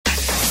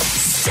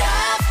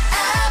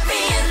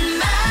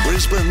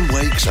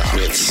wakes up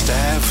with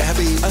Stav,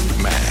 Abby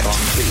and Matt on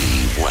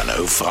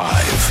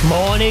B105.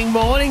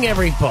 Morning,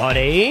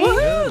 everybody.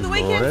 Woohoo! The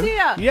weekend's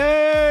here.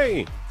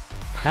 Yay!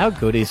 How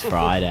good is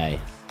Friday?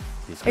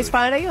 Is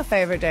Friday your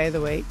favourite day of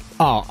the week?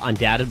 Oh,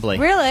 undoubtedly.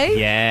 Really?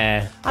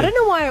 Yeah. I don't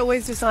know why I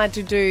always decide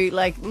to do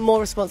like more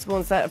responsible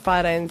on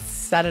Friday and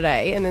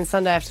Saturday, and then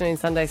Sunday afternoon,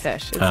 Sunday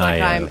sesh. It's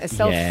I'm a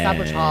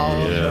self-sabotage.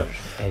 Yeah.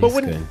 But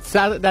wouldn't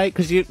Saturday,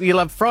 because you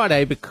love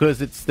Friday because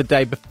it's the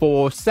day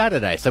before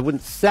Saturday, so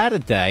wouldn't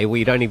Saturday, where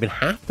you don't even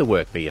have to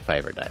work, be your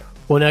favourite day?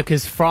 Well, no,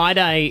 because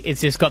Friday,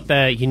 it's just got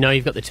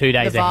you've got the 2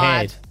 days The vibe.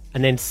 ahead.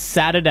 And then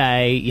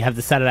Saturday, you have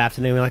the Saturday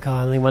afternoon. We're like,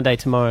 only one day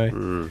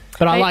tomorrow.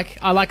 But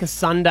I like a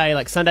Sunday,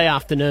 like Sunday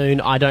afternoon.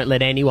 I don't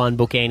let anyone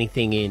book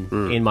anything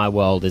in my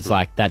world. It's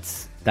like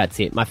that's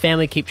it. My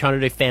family keep trying to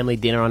do family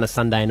dinner on a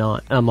Sunday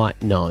night. I'm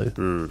like, no,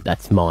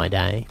 that's my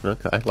day.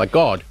 Okay, like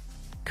God.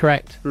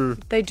 Correct.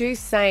 They do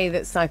say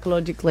that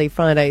psychologically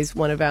Friday is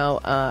one of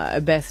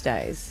our best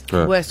days.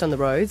 Worst on the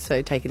roads,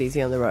 so take it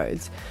easy on the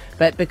roads.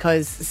 But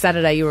because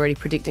Saturday you're already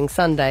predicting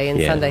Sunday,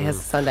 and Sunday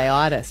has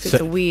Sunday-itis. It's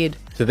a weird...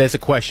 So there's a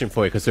question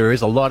for you, because there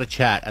is a lot of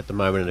chat at the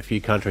moment, and a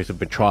few countries have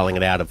been trialling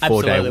it out of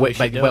 4 day. Wait.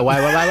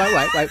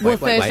 Will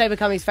Thursday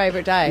become his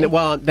favourite day?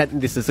 Well,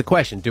 this is the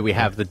question. Do we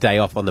have the day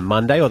off on the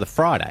Monday or the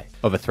Friday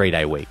of a 3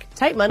 day week?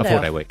 Take Monday A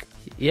 4 day off. week.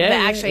 Yeah.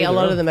 But actually, a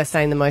lot of them are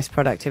saying the most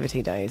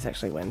productivity day is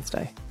actually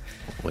Wednesday.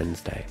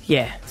 Wednesday.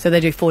 Yeah, so they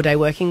do 4 day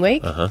working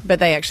week, but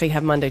they actually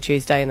have Monday,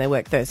 Tuesday, and they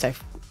work Thursday,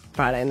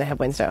 Friday, and they have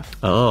Wednesday off.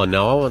 Oh,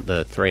 no, I want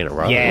the 3 in a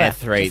row. Yeah, Well,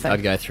 3. just saying.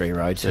 I'd go 3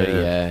 row too,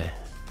 yeah.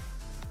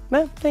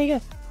 Well, there you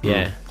go.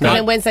 Yeah. And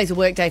then Wednesday's a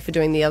work day for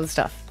doing the other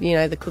stuff. You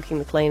know, the cooking,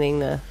 the cleaning,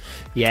 the...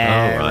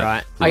 Yeah, Oh, right.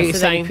 right. Are you so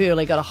saying... they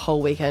purely got a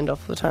whole weekend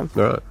off the time.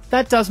 Right.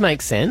 That does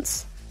make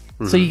sense.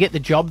 So you get the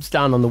jobs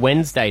done on the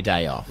Wednesday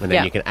day off. And then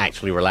Yeah. you can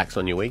actually relax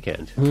on your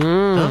weekend.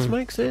 Does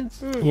make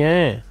sense.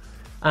 Yeah.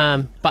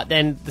 But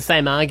then the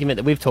same argument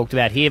that we've talked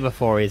about here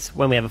before is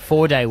when we have a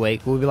 4 day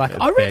week, we'll be like,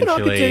 I reckon I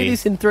could do Eventually-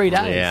 this in 3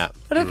 days. Yeah.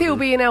 I don't think it'll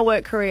be in our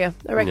work career.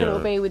 I reckon No.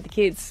 it'll be with the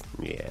kids.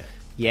 Yeah.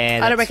 Yeah,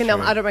 I don't that's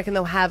reckon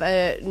they'll have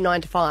a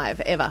 9 to 5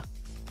 ever.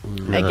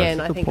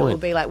 Again, I think it point. will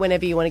be like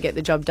whenever you want to get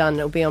the job done,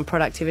 it'll be on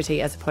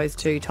productivity as opposed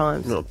to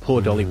times. Oh,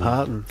 poor Dolly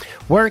Parton.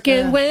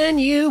 Working when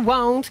you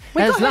won't,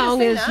 We as got her to long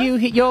sing as that. you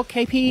hit your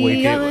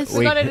KPIs.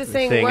 We got her to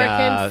sing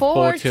Working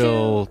 4 for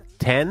till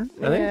 10,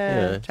 I think.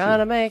 Yeah, trying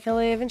to make a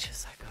living. She's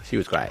so good. She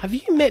was great. Have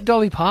you met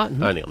Dolly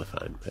Parton? Only on the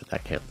phone, but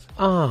that counts.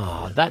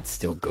 Oh, that's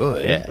still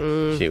good. Yeah,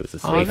 she was a Oh,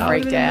 sweetheart. that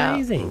freaked would've been out.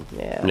 amazing.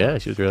 Yeah. Yeah,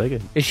 she was really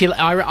good. Is she?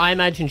 I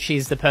imagine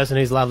she's the person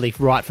who's lovely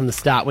right from the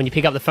start. When you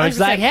pick up the phone, she's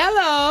like, 100%.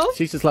 "Hello."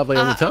 She's just lovely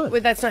all the time. Well,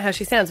 that's not how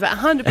she sounds, but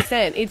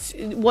 100%. It's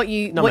what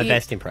you. Not what my you,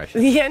 best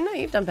impression. Yeah, no,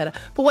 you've done better.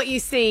 But what you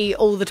see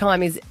all the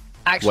time is What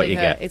actually you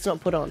her. get. It's not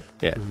put on.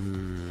 Yeah.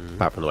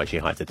 Apart from the way she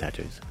hides her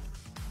tattoos.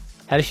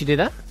 How does she do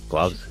that?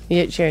 Gloves.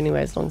 Yeah, she only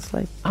wears long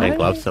sleeve. And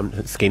gloves.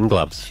 Skin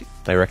gloves,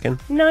 they reckon.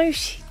 No,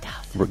 she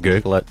doesn't.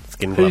 Google it.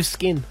 Skin Whose gloves.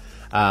 skin?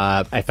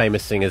 A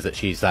famous singer that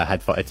she's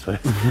had fights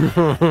with.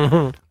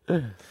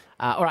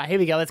 All right, here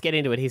we go. Let's get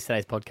into it. Here's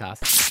today's podcast.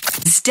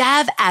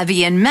 Stav,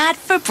 Abby and Matt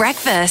for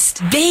breakfast.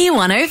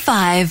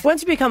 B105.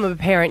 Once you become a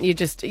parent,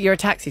 you're a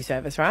taxi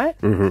service, right?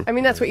 Mm-hmm. I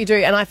mean, that's what you do.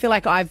 And I feel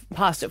like I've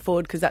passed it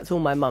forward because that's all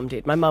my mum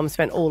did. My mum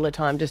spent all the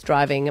time just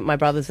driving my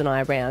brothers and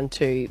I around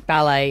to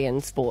ballet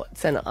and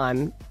sports, and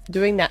I'm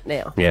doing that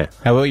now. Yeah.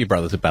 How were your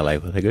brothers at ballet?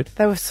 Were they good?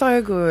 They were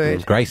so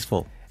good.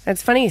 Graceful.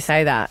 It's funny you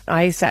say that.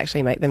 I used to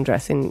actually make them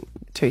dress in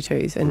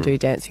tutus and do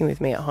dancing with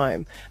me at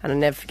home. And I'll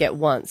never forget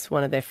once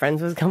one of their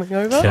friends was coming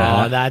over.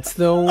 Oh, that's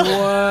the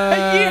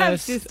worst. You have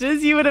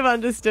sisters, you would have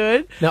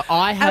understood. No,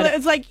 I had. And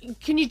it's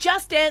like, can you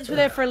just dance with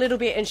her for a little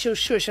bit? And she'll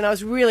shush. And I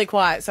was really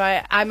quiet. So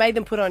I made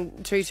them put on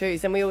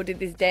tutus and we all did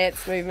this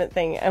dance movement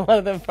thing. And one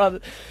of them,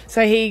 brothers,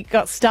 so he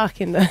got stuck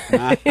in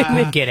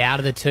the... Get out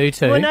of the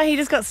tutu. Well, no, he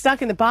just got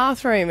stuck in the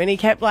bathroom and he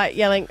kept like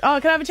yelling, "Oh,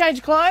 can I have a change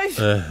of clothes?"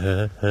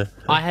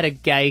 I had a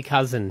gay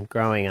cousin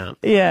growing up.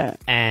 Yeah.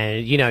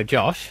 And you know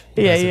Josh.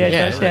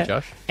 Yeah.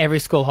 Josh. Every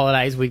school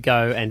holidays we'd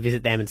go and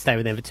visit them and stay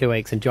with them for 2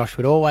 weeks, and Josh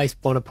would always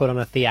want to put on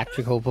a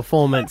theatrical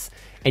performance,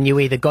 and you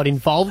either got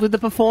involved with the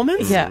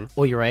performance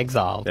or you were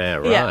exiled. Yeah,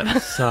 right. Yeah.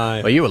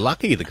 So Well, you were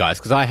lucky, the guys,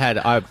 because I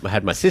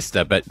had my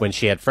sister, but when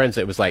she had friends,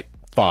 it was like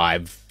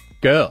 5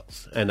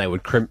 girls, and they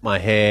would crimp my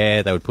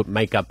hair, they would put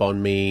makeup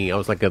on me. I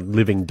was like a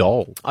living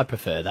doll. I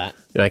prefer that.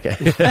 Okay.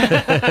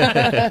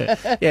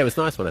 Yeah, it was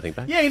nice when I think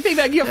back. Yeah, you think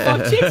that you're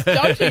fuck chicks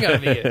doting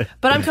over you.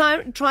 But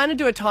I'm trying to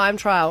do a time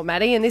trial,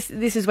 Maddie, and this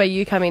is where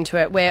you come into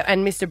it,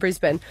 and Mr.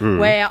 Brisbane,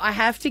 where I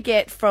have to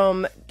get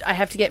from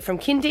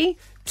kindy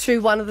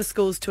to one of the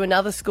schools to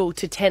another school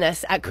to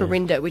tennis at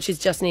Corinda, which is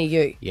just near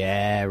you.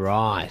 Yeah,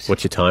 right.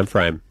 What's your time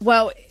frame?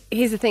 Well,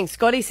 here's the thing.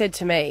 Scotty said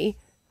to me,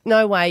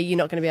 no way, you're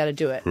not going to be able to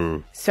do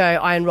it. So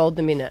I enrolled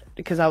them in it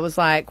because I was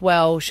like,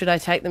 well, should I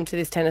take them to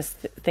this tennis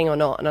thing or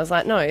not? And I was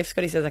like, no, if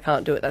Scotty says I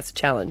can't do it, that's a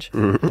challenge.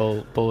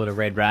 Bull at a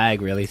red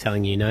rag, really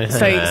telling you no.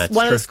 So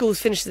one of true. the schools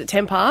finishes at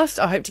 10 past.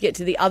 I hope to get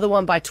to the other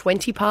one by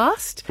 20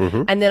 past.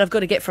 And then I've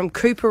got to get from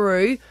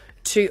Coorparoo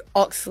to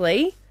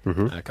Oxley.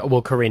 Okay,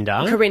 well,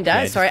 Corinda. Corinda,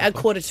 Yeah, sorry, just at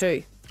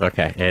 1:45.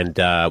 Okay,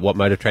 and what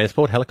mode of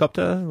transport?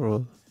 Helicopter?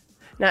 Or?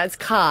 No, it's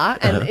car,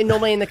 and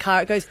normally in the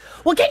car it goes,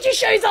 well, get your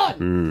shoes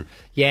on!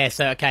 Yeah,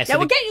 so, okay. So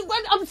Yeah,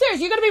 I'm serious,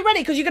 you've got to be ready,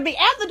 because you're going to be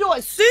out the door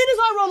as soon as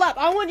I roll up.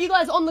 I want you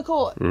guys on the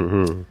court.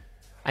 and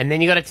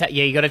then you got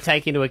to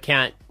take into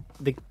account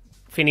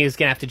Finney is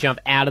going to have to jump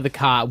out of the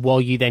car while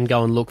you then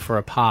go and look for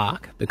a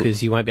park,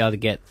 because you won't be able to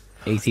get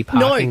easy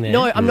parking there.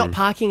 No, I'm not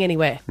parking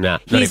anywhere. Nah,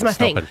 not Here's even my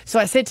thing. stopping. So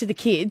I said to the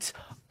kids,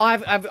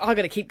 I've got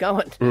to keep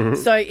going.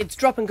 So it's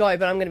drop and go,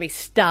 but I'm going to be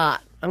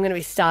start. I'm going to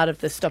be start of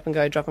the stop and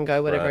go, drop and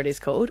go, whatever it is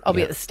called. I'll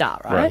be at the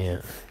start, right?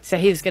 Yeah. So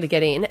he's going to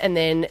get in, and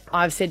then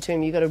I've said to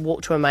him, you've got to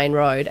walk to a main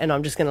road, and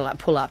I'm just going to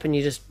pull up, and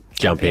you just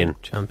Jump in.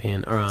 Jump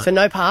in. All right. So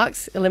no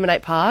parks,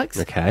 eliminate parks.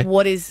 Okay.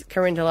 What is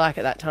Corinda like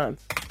at that time?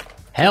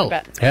 Hell.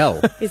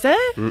 Hell. Is there?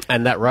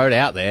 And that road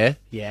out there.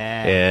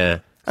 Yeah. Yeah.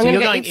 I'm So gonna you're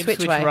go going Ipswich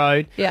Ipswich way.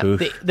 Road. Yeah.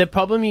 The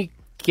problem you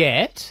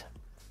get...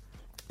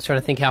 I was trying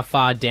to think how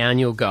far down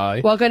you'll go.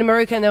 Well, I'll go to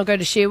Maruka, and they'll go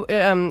to through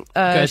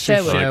Sherwood.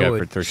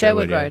 Sherwood. Through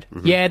Sherwood yeah. Road.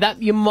 Yeah, that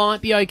you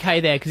might be okay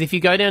there, because if you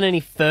go down any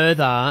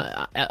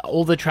further,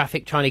 all the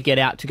traffic trying to get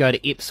out to go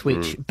to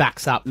Ipswich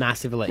backs up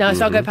massively. No,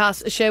 so I'll go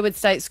past Sherwood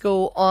State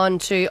School on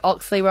to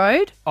Oxley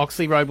Road.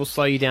 Oxley Road will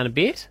slow you down a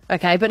bit,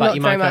 Okay, but but not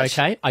you very might go much.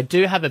 okay. I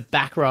do have a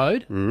back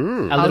road,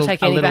 I'll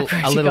take any back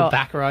road a you little got.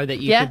 back road that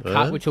you Yeah. could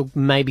cut, which will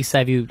maybe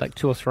save you like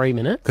 2 or 3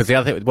 minutes. Because the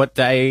other thing, what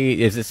day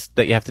is this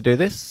that you have to do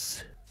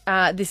this?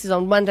 This is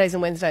on Mondays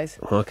and Wednesdays.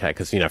 Okay,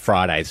 because,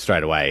 Fridays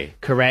straight away.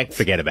 Correct.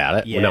 Forget about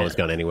it. Yeah. Well, no one's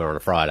gone anywhere on a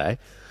Friday.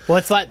 Well,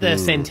 it's like the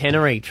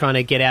centenary trying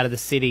to get out of the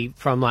city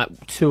from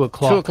like 2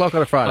 o'clock. 2 o'clock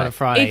on a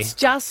Friday. It's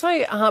just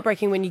so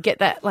heartbreaking when you get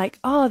that, like,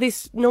 oh,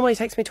 this normally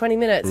takes me 20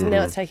 minutes, and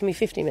now it's taking me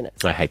 50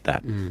 minutes. I hate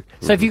that.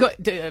 So if you got,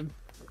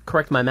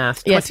 correct my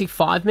maths, Yes.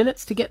 25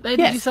 minutes to get there, did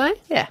Yes. you say?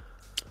 Yeah.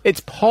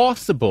 It's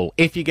possible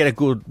if you get a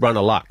good run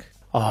of luck.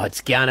 Oh,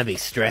 it's gonna be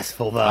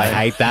stressful though. I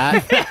hate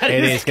that.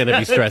 It is going to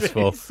be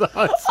stressful. I've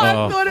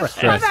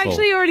stressful.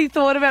 actually already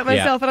thought about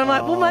myself, and I'm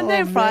like, well,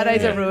 Monday and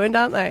Fridays are ruined,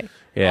 aren't they?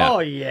 Yeah. Oh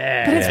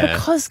yeah. But it's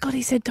because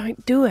Scotty said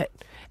don't do it,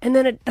 and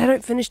then they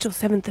don't finish till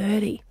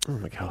 7:30. Oh,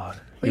 my God.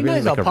 You really may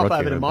as well like a pop rod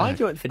over to giver, my mate.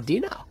 joint for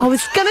dinner. I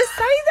was going to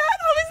say that.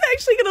 I was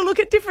actually going to look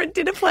at different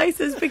dinner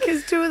places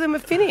because 2 of them are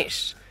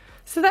finished.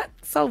 So that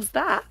solves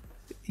that.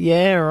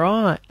 Yeah,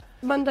 right.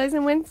 Mondays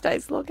and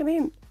Wednesdays, logging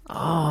in.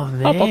 Oh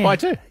man. I'll pop by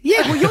too.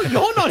 Yeah, well,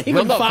 you're not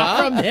even I'm not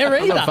far from there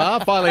I'm either. not far.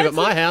 If I leave at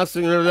my house,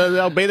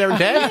 I'll be there in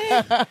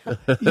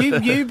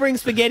 10. You bring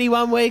spaghetti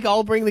one week,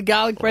 I'll bring the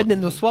garlic bread, and then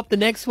we'll swap the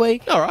next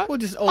week. All right. We'll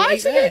just all I'm eat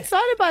actually there.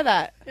 excited by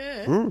that.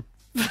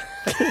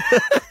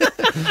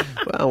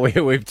 Well,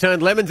 we've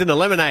turned lemons into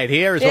lemonade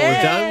here, is what we've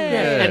done.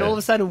 Yeah. And all of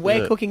a sudden,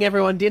 we're cooking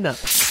everyone dinner.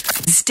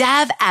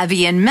 Stav,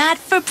 Abby, and Matt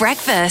for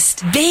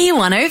breakfast.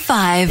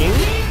 B105.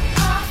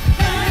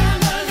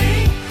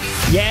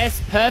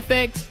 Yes,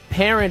 perfect.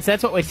 Parents,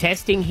 that's what we're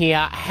testing here.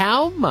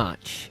 How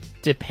much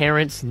do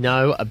parents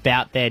know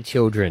about their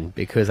children?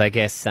 Because I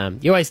guess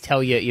you always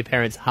tell your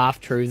parents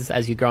half-truths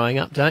as you're growing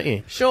up, don't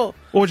you? Sure.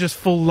 Or just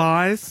full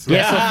lies.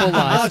 Yes, or full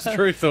lies. That's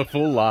truth or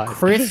full lie.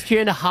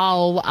 Christian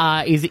Hull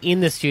is in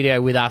the studio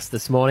with us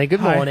this morning.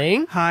 Good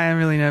morning. Hi, I'm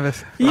really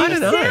nervous. You I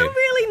don't know. sound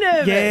really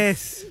nervous.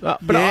 Yes. But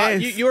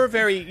yes.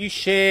 you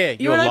share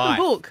You're your an open life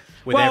book.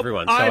 with well,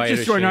 everyone. So I've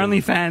just joined assume-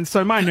 OnlyFans,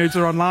 so my nudes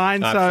are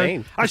online, I've so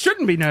seen. I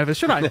shouldn't be nervous,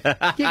 should I?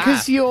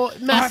 Because you're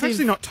I've massive.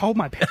 actually not told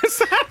my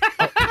parents.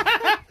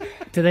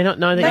 Do they not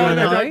know that They you're I on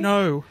know. the don't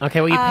know.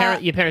 Okay, well,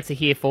 your parents are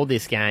here for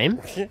this game.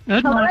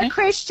 Hello,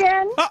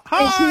 Christian. There's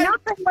Hi.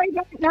 nothing we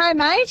don't know,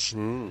 mate.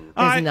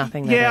 There's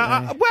nothing they Yeah,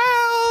 don't know.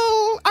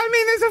 well, I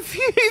mean, there's a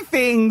few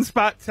things,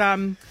 but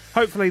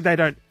hopefully they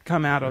don't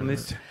come out on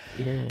this.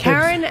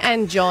 Karen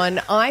and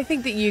John, I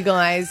think that you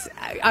guys,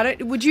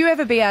 would you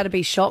ever be able to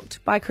be shocked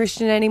by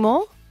Christian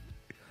anymore?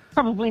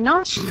 Probably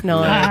not.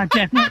 No.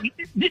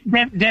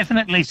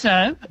 Definitely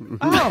so.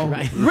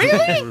 Oh,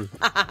 really?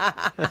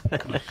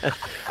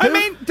 I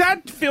mean,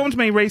 Dad filmed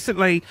me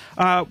recently.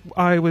 I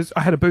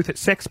had a booth at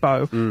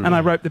Sexpo, and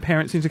I roped the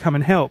parents in to come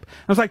and help.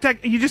 I was like, Dad,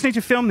 you just need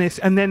to film this.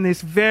 And then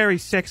this very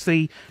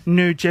sexy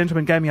nude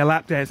gentleman gave me a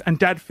lap dance, and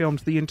Dad filmed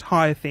the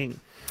entire thing.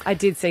 I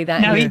did see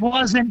that. No, he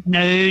wasn't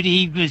nude.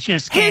 He was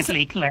just His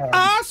scantily clad.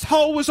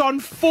 asshole was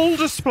on full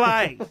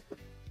display.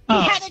 He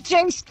had a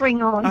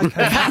G-string on.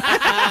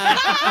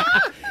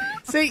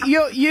 See,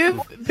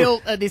 you've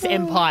built this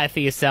empire for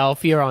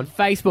yourself. You're on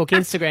Facebook,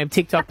 Instagram,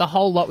 TikTok, the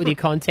whole lot with your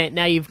content.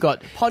 Now you've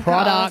got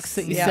products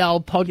that you yeah.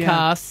 sell,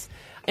 podcasts,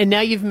 and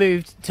now you've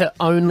moved to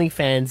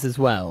OnlyFans as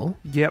well.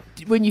 Yep.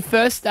 When you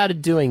first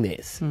started doing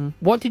this,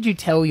 what did you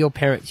tell your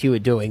parents you were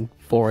doing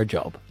for a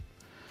job?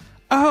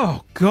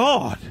 Oh,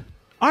 God.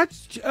 I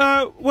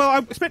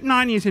spent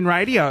 9 years in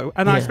radio,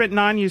 and I Yeah. spent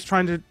 9 years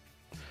trying to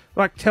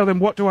tell them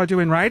what do I do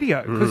in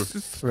radio.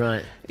 'Cause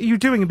Right. you're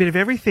doing a bit of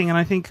everything. And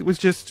I think it was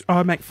just,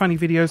 I make funny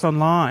videos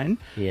online.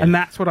 Yeah. And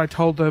that's what I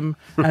told them.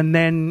 And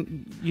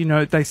then,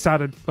 they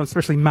started, well,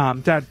 especially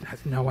Mum. Dad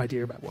has no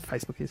idea about what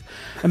Facebook is.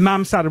 And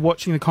Mum started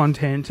watching the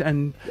content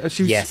and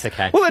she was... Yes,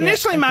 okay. Well,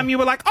 initially, Mum, you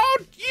were like, oh,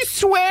 you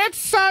swear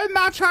so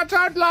much, I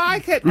don't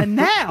like it. And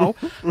now,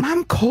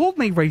 Mum called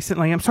me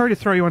recently. I'm sorry to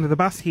throw you under the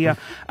bus here,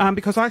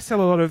 because I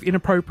sell a lot of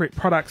inappropriate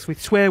products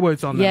with swear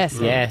words on them.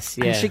 Yes,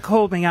 yeah. And she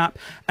called me up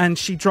and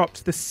she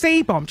dropped the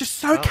C-bomb just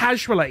so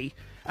casually.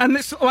 And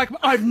this,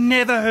 I've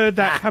never heard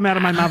that come out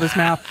of my mother's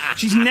mouth.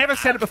 She's never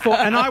said it before.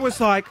 And I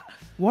was like,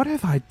 what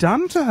have I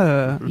done to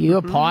her? You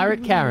a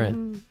pirate,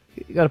 Karen.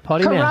 You got a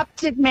potty mouth.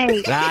 Corrupted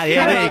me. Ah,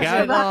 yeah, there you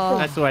go.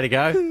 That's the way to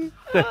go.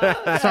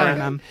 Sorry,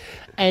 Mum.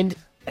 And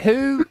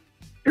who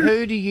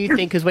do you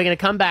think? Because we're going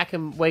to come back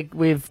and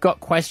we've got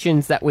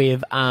questions that we're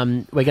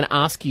going to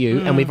ask you,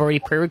 and we've already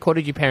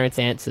pre-recorded your parents'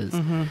 answers.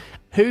 Mm-hmm.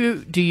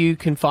 Who do you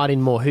confide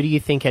in more? Who do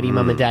you think Eddie,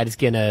 Mum and Dad is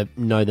going to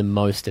know the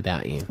most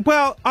about you?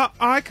 Well,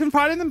 I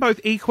confide in them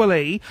both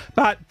equally,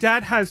 but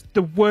Dad has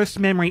the worst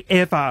memory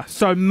ever,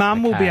 so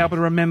Mum will be able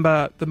to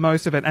remember the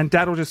most of it, and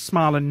Dad will just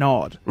smile and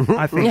nod,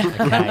 I think.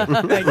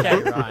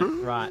 Okay,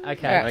 right,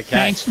 okay.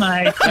 Thanks,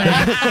 mate.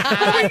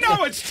 Well, we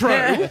know it's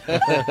true.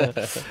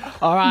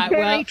 All right,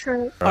 Very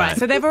true. All right,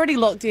 so they've already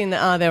locked in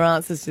their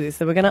answers to this,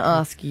 so we're going to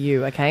ask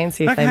you, okay, and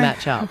see if they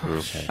match up.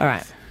 Okay. All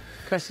right.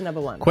 Question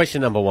number one.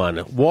 Question number one.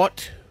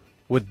 What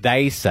would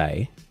they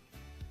say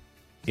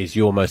is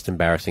your most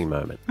embarrassing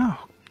moment?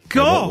 Oh,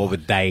 God. What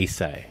would they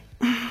say?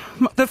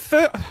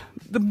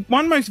 The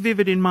one most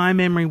vivid in my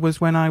memory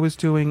was when I was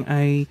doing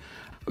a...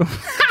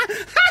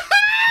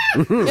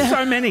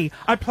 So many.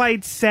 I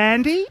played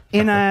Sandy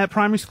in a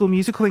primary school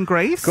musical in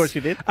Greece. Of course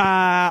you did.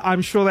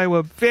 I'm sure they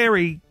were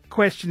very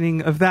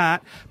questioning of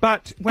that.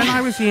 But when I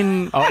was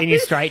in... Oh, in your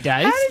straight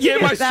days? Yeah,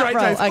 my straight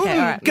days. Okay, Ooh,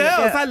 all right.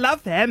 girls, I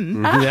love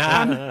them.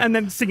 And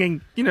then singing,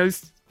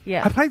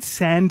 Yeah. I played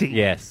Sandy.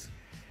 Yes.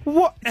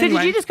 What? So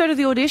did you just go to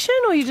the audition,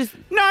 or you just...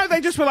 No,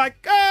 they just were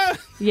like,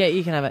 Yeah,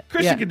 you can have it.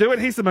 Christian yeah. can do it.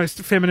 He's the most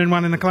feminine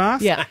one in the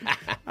class. Yeah.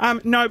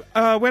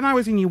 When I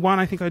was in year one,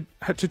 I think I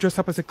had to dress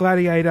up as a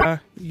gladiator.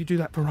 You do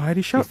that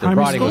variety show. The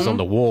writing was on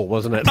the wall,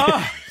 wasn't it?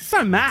 Oh,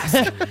 so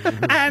masked.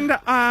 And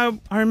I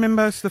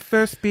remember the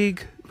first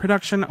big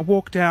production, I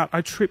walked out,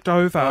 I tripped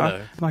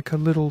over like a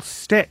little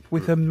step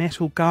with a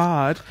metal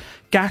guard,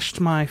 gashed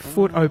my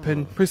foot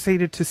open,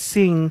 proceeded to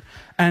sing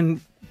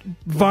and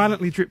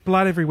violently dripped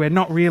blood everywhere,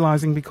 not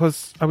realising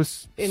because I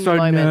was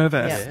so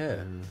nervous.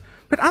 Yeah.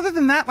 But other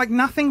than that,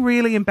 nothing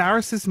really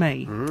embarrasses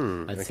me.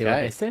 Let's see what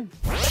they said.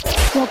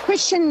 Well,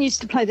 Christian used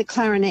to play the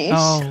clarinet,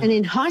 and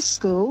in high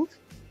school,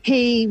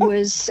 he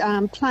was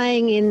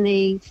playing in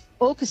the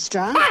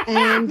orchestra,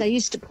 and they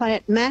used to play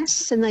at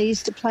mass, and they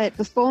used to play at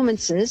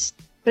performances.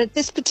 But at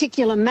this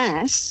particular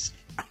mass,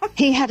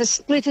 he had a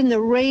split in the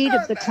reed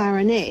of the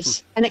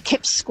clarinet, and it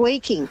kept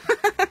squeaking.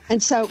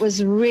 And so it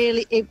was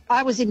really...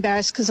 I was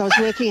embarrassed because I was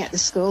working at the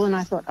school, and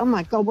I thought, oh,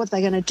 my God, what are they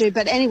going to do?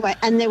 But anyway,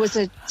 and there was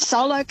a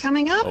solo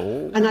coming up,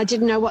 and I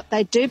didn't know what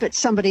they'd do, but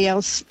somebody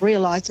else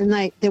realised, and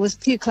there was a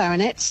few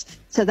clarinets,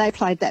 so they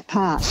played that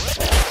part.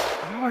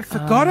 Oh, I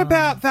forgot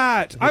about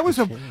that. I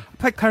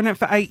played clarinet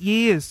for 8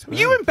 years. Were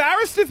you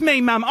embarrassed of me,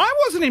 Mum? I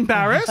wasn't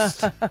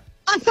embarrassed.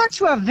 I thought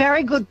you were a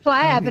very good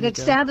player, but it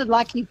sounded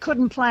like you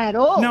couldn't play at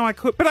all. No, I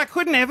could, but I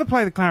couldn't ever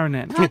play the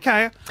clarinet.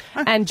 Okay.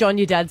 And John,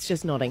 your dad's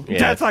just nodding. Yeah.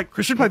 Dad's like,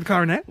 Christian played the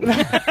clarinet.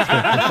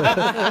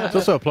 It's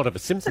also a plot of a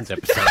Simpsons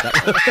episode.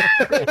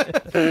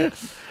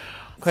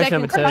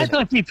 Question number two. I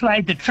thought you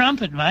played the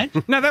trumpet, mate.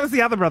 No, that was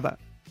the other brother.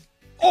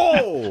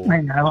 Oh!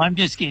 I know, I'm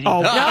just kidding.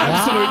 Oh,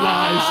 absolute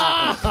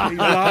lies.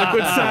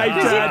 Good save,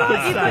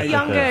 Dad. You've got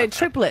younger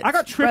triplet. I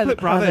got triplet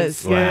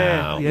brothers.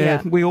 Wow.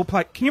 Yeah. We all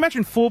play. Can you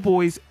imagine 4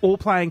 boys all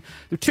playing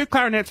the 2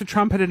 clarinets, a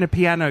trumpet, and a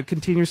piano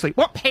continuously?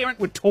 What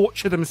parent would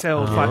torture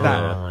themselves like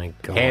that? Oh, my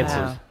God.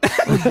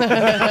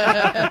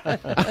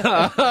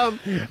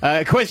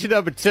 Cancers. Question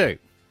number 2.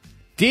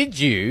 Did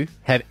you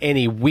have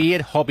any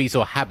weird hobbies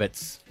or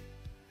habits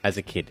as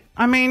a kid?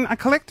 I mean, I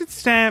collected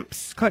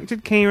stamps,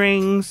 collected key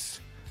rings.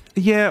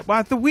 Yeah,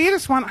 well, the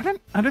weirdest one, I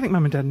don't think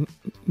Mum and Dad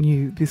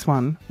knew this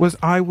one, was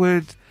I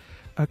would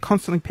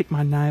constantly pick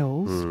my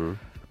nails,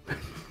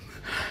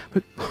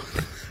 but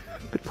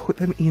put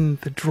them in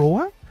the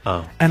drawer.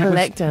 Oh. And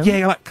Collect them?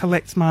 Yeah,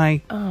 collects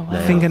my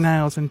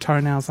fingernails and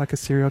toenails like a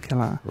serial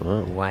killer.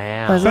 Oh,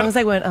 wow. As long as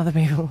they weren't other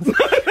people's.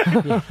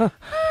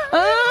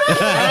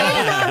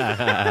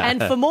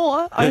 And for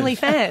more,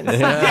 OnlyFans.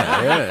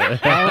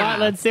 All right,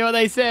 let's see what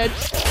they said.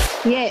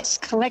 Yes,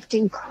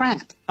 collecting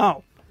crap.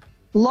 Oh.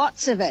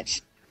 Lots of it.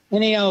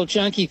 Any old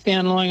junkie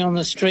found lying on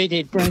the street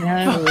he'd bring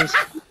home was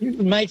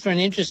made for an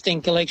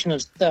interesting collection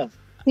of stuff.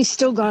 He's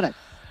still got it.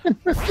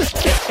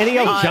 Any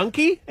old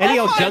junkie? Any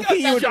old junkie?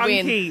 You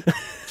junkie.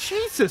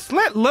 Jesus,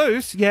 let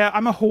loose. Yeah,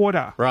 I'm a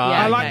hoarder. Right.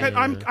 Yeah, I like okay.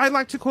 that. I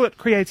like to call it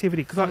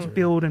creativity because I like to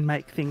build and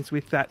make things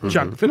with that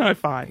junk that I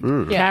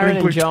find. Karen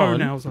and Glue John,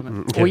 toenails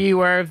on it. were you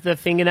aware of the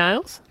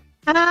fingernails?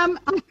 I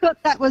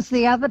thought that was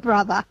the other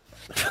brother.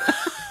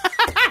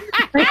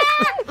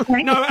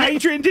 No,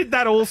 Adrian did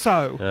that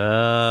also.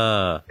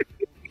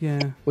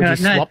 Yeah. Would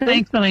you No, swap them?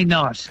 thankfully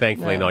not.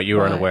 Thankfully not. You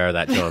were unaware of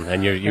that, John,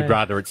 and you'd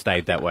rather it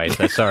stayed that way.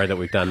 So sorry that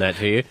we've done that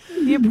to you.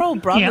 You're probably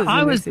brothers Yeah,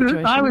 I in was this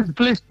situation. I was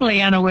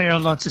blissfully unaware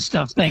of lots of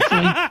stuff,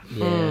 thankfully.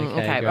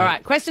 Okay, great. all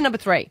right. Question number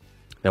 3.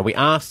 Now, we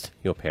asked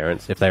your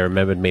parents if they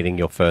remembered meeting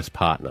your first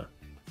partner.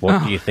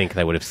 What do you think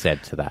they would have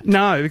said to that?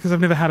 No, because I've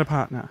never had a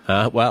partner.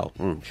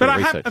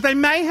 Research. They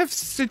may have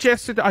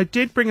suggested I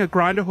did bring a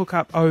grinder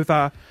hookup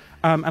over,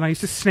 and I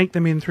used to sneak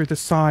them in through the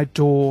side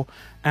door,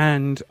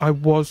 and I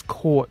was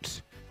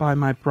caught by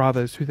my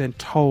brothers, who then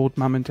told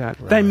mum and dad.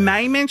 Right. They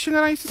may mention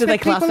that I used to Do they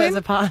sneak class people it in. as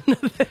a partner?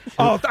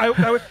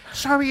 They would,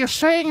 so are you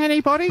seeing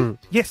anybody?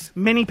 Yes,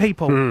 many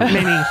people.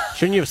 Many.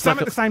 Shouldn't you have Some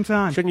at the same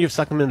time. Shouldn't you have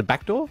sucked them in the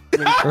back door?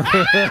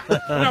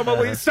 No, but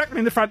we stuck them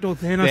in the front door,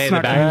 then I There, the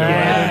snuck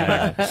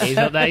back them. door. Here's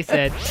what they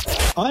said.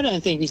 I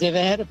don't think he's ever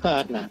had a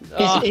partner.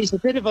 He's a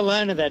bit of a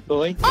loner, that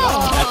boy.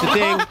 That's a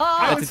ding.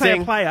 I would say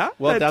a player.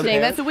 Well but- done.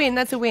 Dang, that's a win.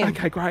 That's a win.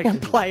 Okay,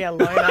 great. Player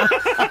loner.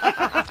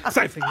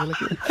 Same thing,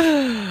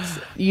 really.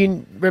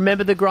 You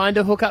remember the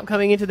grinder hookup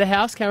coming into the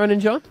house, Karen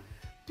and John?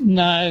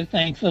 No,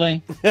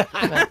 thankfully.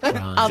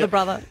 Other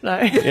brother. No.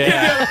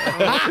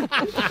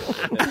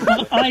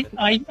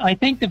 I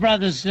think the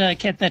brothers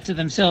kept that to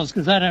themselves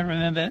because I don't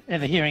remember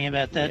ever hearing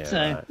about that.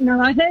 So No,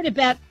 I heard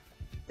about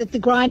that the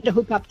grinder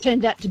hookup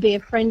turned out to be a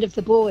friend of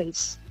the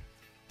boys.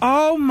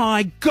 Oh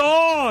my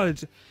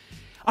God!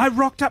 I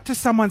rocked up to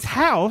someone's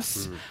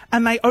house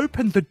and they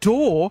opened the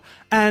door,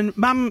 and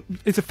Mum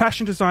is a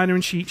fashion designer,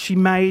 and she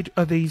made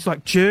these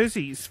like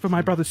jerseys for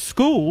my brother's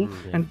school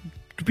and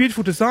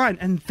beautiful design,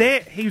 and there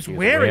he was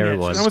wearing it.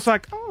 one. And I was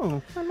like,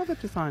 oh, my mother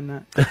designed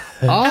that.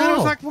 And I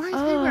was like, why is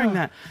he wearing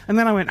that? And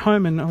then I went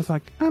home and I was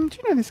like, do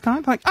you know this guy?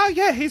 Like, oh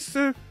yeah, his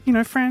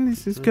friend,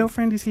 his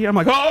girlfriend is here. I'm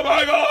like, oh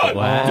my God,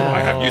 Wow. do I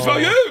have news for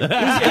you?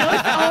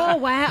 Oh,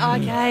 wow.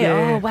 Okay.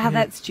 Oh, wow.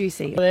 That's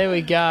juicy. There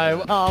we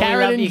go. Oh, we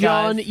Karen love and you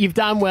John, guys. you've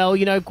done well.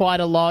 You know quite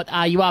a lot.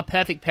 You are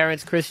perfect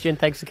parents, Christian.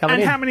 Thanks for coming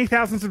And in. how many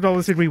thousands of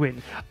dollars did we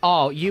win?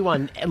 Oh, you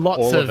won lots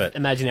All of of it.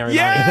 imaginary Yay!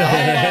 money.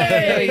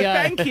 There we go.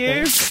 Thank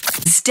you.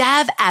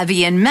 Stav,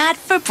 Abby, and Matt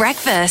for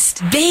breakfast.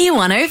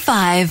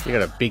 B105. You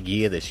got a big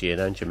year this year,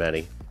 don't you,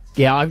 Maddie?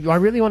 Yeah, I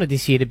really wanted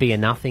this year to be a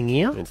nothing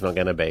year. It's not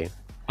going to be.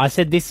 I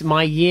said this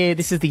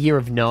is the year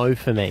of no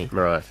for me.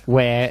 Right.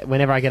 Where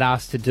whenever I get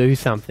asked to do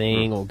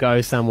something or go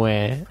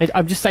somewhere,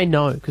 I just say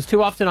no. Because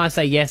too often I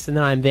say yes and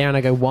then I'm there and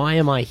I go, why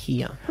am I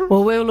here?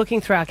 Well, we were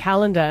looking through our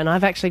calendar, and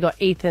I've actually got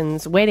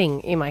Ethan's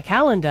wedding in my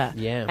calendar.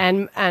 Yeah.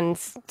 And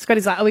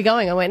Scotty's like, are we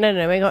going? I went, no,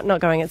 we're not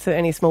going. It's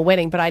only a small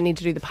wedding, but I need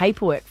to do the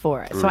paperwork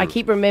for it. So I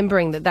keep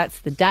remembering that that's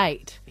the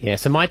date. Yeah,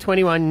 so my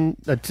 20,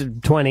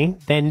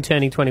 then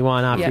turning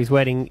 21 after Yep. his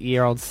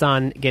wedding-year-old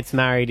son gets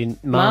married in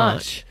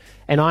March.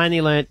 And I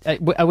only learnt,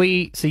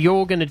 so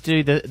you're going to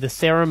do the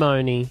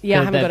ceremony?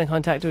 Yeah, I haven't the got in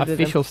contact with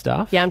official them.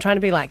 stuff? Yeah, I'm trying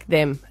to be like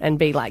them and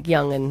be like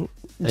young and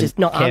just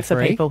not answer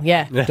carefree? people.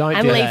 Yeah. Don't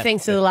and do leave that.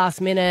 things to the last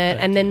minute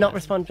and then not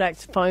respond back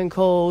to phone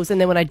calls. And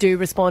then when I do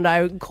respond,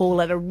 I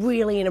call at a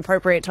really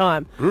inappropriate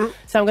time.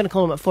 So I'm going to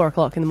call him at 4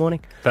 o'clock in the morning.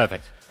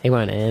 Perfect. He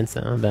won't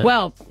answer. But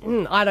Well,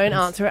 I don't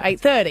answer at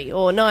 8:30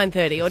 or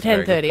 9:30 or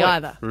very good 10:30 point.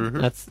 either.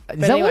 is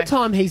that anyway. what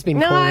time he's been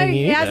No, calling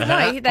you? yes,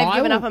 no, they've I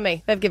given will- up on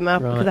me. They've given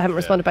up because Right. I haven't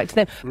responded back to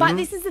them. But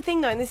this is the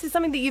thing, though, and this is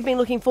something that you've been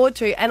looking forward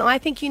to, and I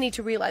think you need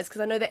to realise,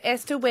 because I know that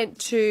Esther went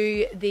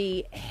to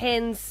the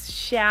hen's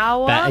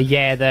shower. It's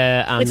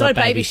It's not a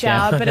baby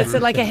shower, but it's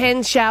like a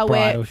hen shower.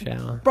 Bridal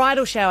shower.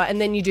 Bridal shower,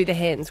 and then you do the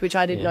hens, which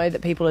I didn't know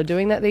that people are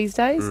doing that these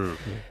days.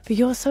 But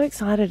you're so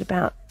excited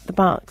about the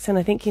bucks, and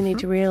I think you need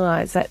to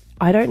realise that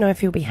I don't know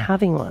if you'll be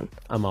having one.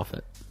 I'm off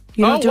it.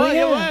 You're not doing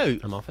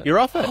it? I'm off it. You're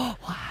off it.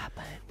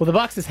 Well, the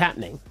Bucks is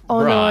happening. Oh,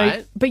 no.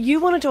 Right. But you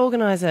wanted to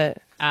organise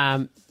it.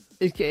 I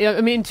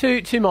mean,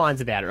 two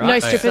minds about it, right? No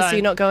strippers, So- so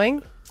you're not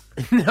going?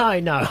 No,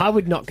 I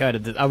would not go to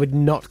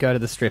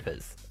the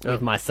strippers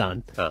with my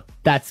son. Oh.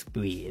 That's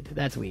weird.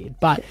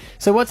 But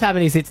so what's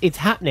happened is it's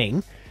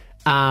happening.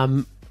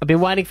 I've been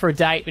waiting for a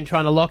date, been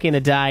trying to lock in a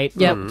date.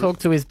 Yep. Talk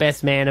to his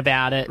best man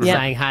about it, Yep.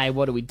 saying, hey,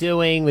 what are we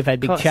doing? We've had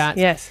big Course, chats.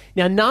 yes.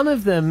 Now, none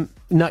of them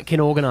can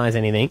organise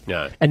anything.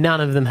 No. And none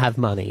of them have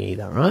money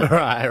either, right?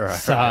 Right.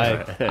 So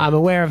I'm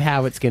aware of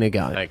how it's going to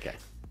go. Okay.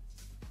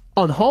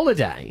 On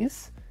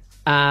holidays,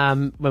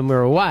 when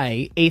we're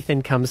away,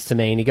 Ethan comes to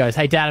me and he goes,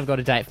 hey, Dad, I've got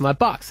a date for my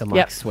bucks. I'm like,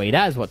 Yep. sweet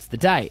as, what's the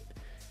date?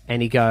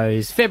 And he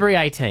goes, February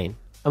 18.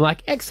 I'm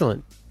like,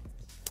 excellent.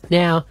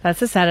 Now,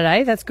 That's a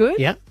Saturday. That's good.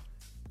 yep.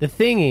 The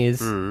thing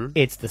is,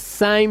 it's the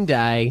same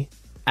day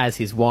as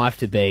his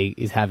wife-to-be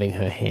is having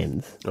her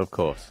hens. Of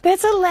course.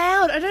 That's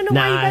allowed. I don't know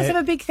why you No. guys have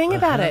a big thing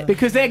about it.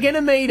 Because they're going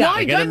to meet up. No,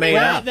 They're gonna don't meet do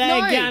up. it. They're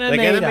No. going to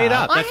They're gonna meet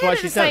up. I That's had why it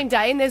she the said. same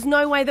day, and there's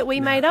no way that we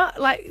made up.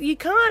 Like, you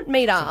can't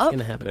meet It's up. going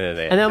to happen. Yeah,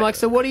 And then I'm like,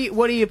 so what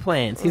are your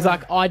plans? He's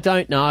like, I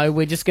don't know.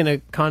 We're just going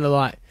to kind of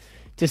like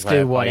just Play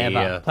do it by whatever.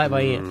 ear. Play it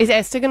by ear. Is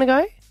Esther going to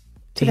go?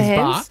 To the His hens?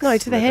 bucks? No,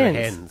 to the They're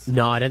hens.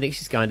 No, I don't think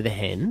she's going to the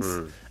hens.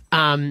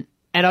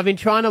 And I've been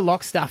trying to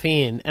lock stuff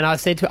in, and I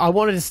said to her, I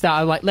wanted to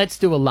start, like, let's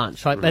do a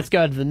lunch. Like, let's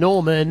go to the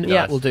Norman,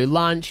 Yeah. we'll do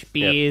lunch,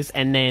 beers,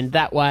 and then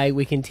that way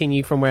we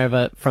continue from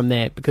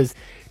there. Because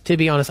to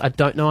be honest, I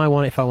don't know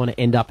if I want to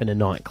end up in a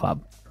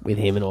nightclub with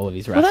him and all of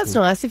his Well, rascals. that's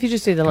nice if you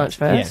just do the lunch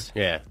first.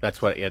 Yeah, that's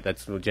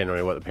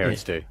generally what the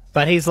parents do.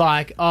 But he's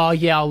like, oh,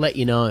 yeah, I'll let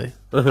you know.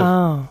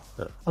 Oh.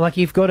 I'm like,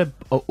 you've got to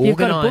organise. You've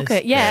got to book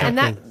it. Yeah, and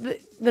something.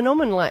 the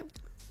Norman, like,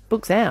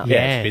 books out.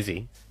 Yeah. It's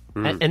busy.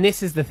 And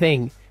this is the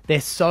thing. They're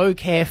so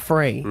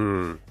carefree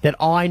that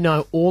I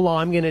know all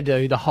I'm going to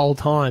do the whole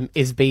time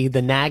is be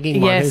the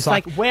nagging one who's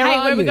like, where hey,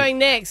 are where are we you? going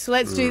next?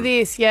 Let's do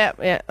this. Yeah,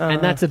 yeah.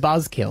 And that's a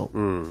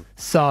buzzkill.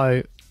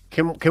 So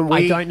Can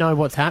we? I don't know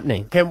what's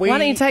happening. Can we? Why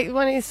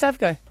don't your stuff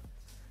go?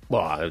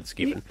 Well, it's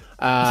given.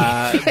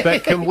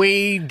 But can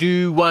we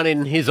do one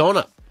in his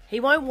honour? He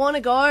won't want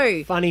to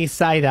go. Funny you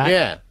say that.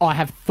 Yeah. I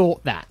have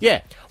thought that.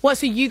 Yeah, What?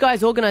 So you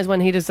guys organise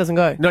when he just doesn't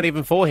go? not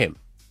even for him.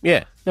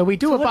 Yeah, No, we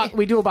do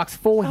we do a bucks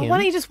for him. Why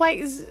don't you just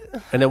wait?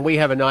 and then we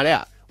have a night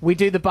out. We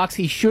do the bucks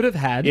he should have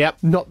had, Yep.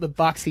 not the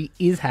bucks he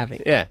is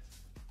having. Yeah.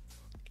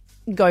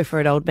 Go for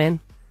it, old man.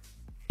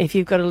 If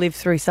you've got to live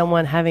through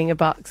someone having a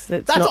bucks,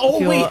 that's That's not all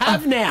we your-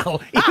 have now,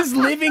 is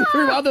living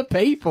through other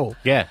people.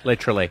 Yeah,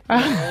 literally.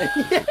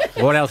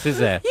 What else is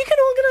there? You can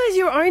organise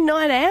your own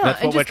night out.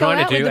 That's and what we're just go trying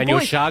to out do, with the and you're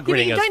boys.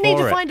 chagrining You us don't need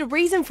for to it. find a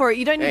reason for it.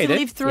 You don't need Yeah, to you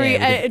live do. through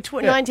Yeah, you a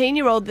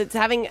 19-year-old that's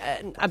having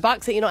a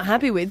bucks that you're not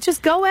happy with.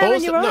 Just go out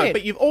on your own. No,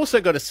 but you've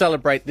also got to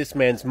celebrate this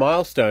man's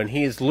milestone.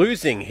 He is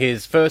losing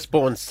his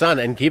firstborn son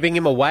and giving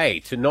him away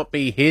to not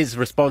be his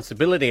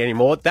responsibility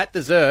anymore. That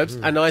deserves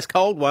a nice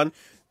cold one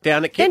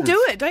down at Then Kittens.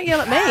 do it. Don't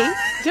yell at me.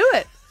 Do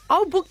it.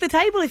 I'll book the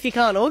table if you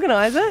can't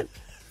organise it.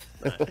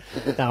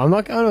 No, I'm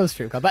not going to a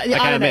strip club. But I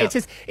I'm don't know. out. It's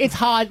just it's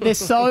hard. They're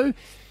so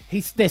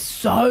They're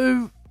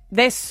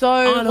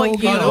so what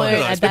you Unorganised.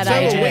 learned at that So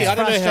age. are we. It's I don't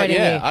know how. frustrating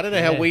Yeah, me. I don't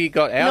know how we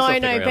got ours. off the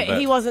No, ground, but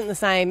he wasn't the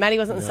same. Maddie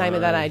wasn't the same at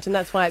that age, and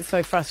that's why it's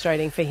so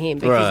frustrating for him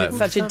because Right. it's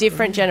such a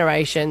different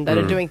generation that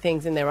are doing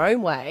things in their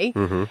own way,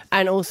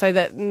 and also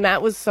that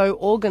Matt was so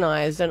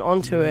organised and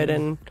onto it.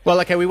 And Well,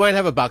 okay, we won't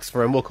have a bucks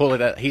for him. We'll call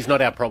it a "he's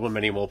not our problem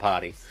anymore"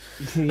 party.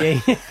 Yeah.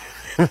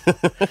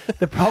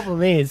 The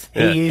problem is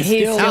he is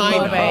He's still still my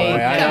got problem.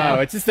 me. I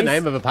know. It's just the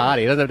name of a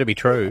party. It doesn't have to be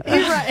true.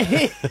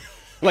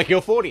 Like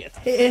your 40th.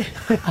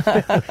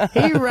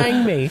 He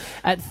rang me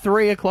at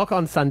 3:00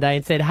 on Sunday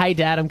and said, "Hey,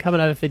 Dad, I'm coming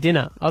over for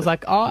dinner." I was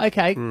like, "Oh,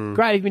 okay,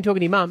 great. You've been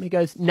talking to your mum." He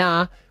goes,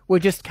 "Nah, we're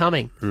just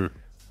coming." I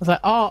was like,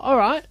 "Oh, all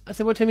right." I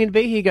said, "What time are you going to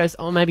be here?" He goes,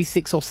 "Oh, maybe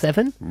 6 or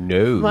 7." No.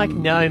 I'm like,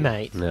 "No,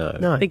 mate. No.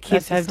 the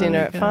kids That's have dinner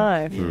at the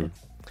 5.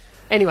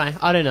 Anyway,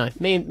 I don't know.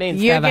 Me and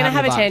You're Stav going to having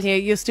have a the chance bucks. here.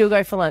 You'll still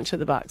go for lunch at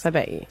the Bucks, I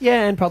bet you.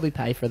 Yeah, and probably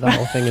pay for the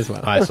whole thing as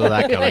well. I saw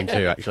that coming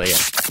too, actually. Yeah.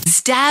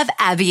 Stav,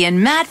 Abby,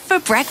 and Matt for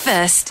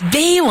breakfast.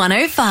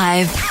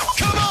 B105.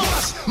 Come on,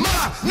 what's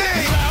my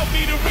name? Allow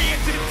me to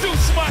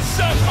reintroduce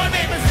myself. My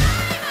name is.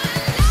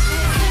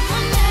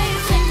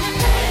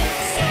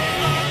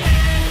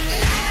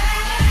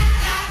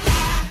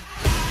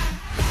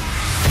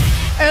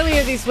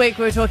 Earlier this week,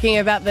 we were talking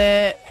about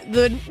the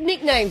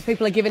nicknames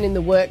people are given in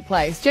the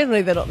workplace.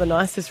 Generally, they're not the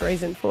nicest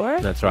reason for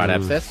it. That's right,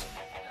 Abscess.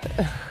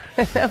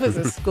 That was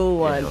a school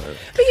one.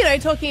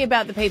 But, talking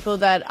about the people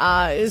that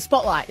are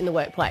spotlight in the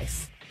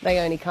workplace. They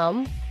only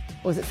come,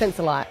 or was it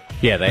sensor light?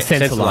 Yeah, they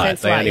Sense light.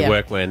 They only yeah.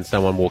 work when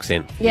someone walks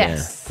in.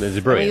 Yes. There's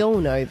a brilliant. We all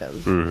know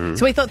them.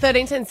 So we thought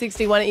 13, 10,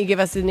 60, why don't you give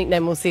us a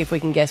nickname? We'll see if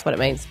we can guess what it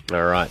means.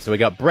 All right, so we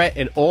got Brett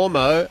in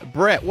Ormo.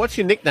 Brett, what's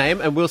your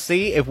nickname? And we'll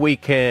see if we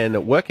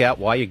can work out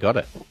why you got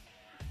it.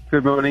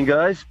 Good morning,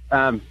 guys.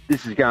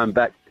 This is going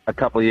back a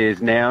couple of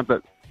years now,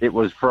 but it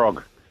was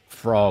Frog.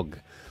 Frog.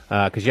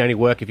 Because you only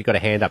work if you've got a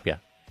hand up you.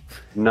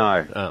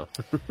 No. Oh.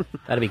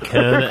 That'd be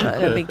Kermit.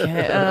 That'd be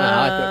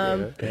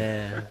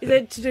Is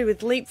it to do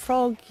with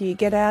leapfrog? You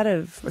get out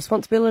of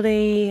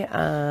responsibility.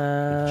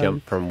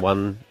 Jump from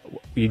one.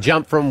 You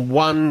jump from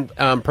one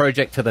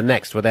project to the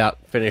next without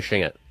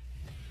finishing it.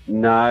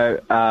 No,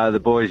 the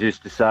boys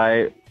used to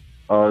say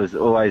I was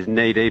always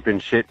knee-deep in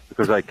shit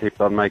because I kept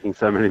on making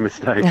so many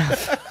mistakes.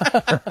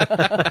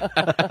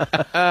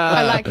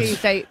 I like how you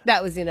say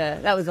that was a long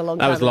time ago.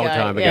 That was a long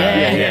time ago.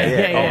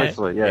 Yeah.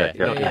 Obviously, yeah.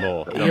 Not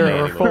anymore. Not You're a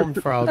anymore.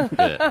 reformed frog.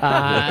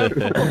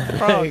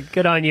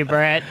 Good on you,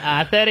 Brett.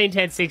 13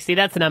 10 60,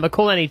 that's the number.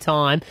 Call any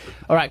time.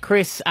 All right,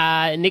 Chris,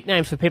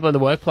 nicknames for people in the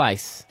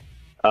workplace.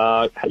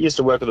 I used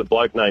to work with a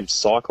bloke named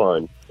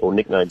Cyclone, or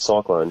nicknamed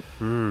Cyclone.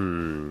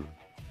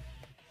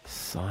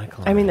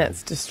 Cyclone. I mean,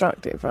 that's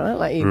destructive, right?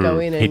 Like you go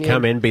in and He'd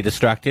come in, be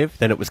destructive,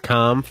 then it was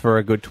calm for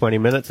a good 20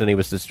 minutes, and he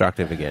was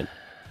destructive again.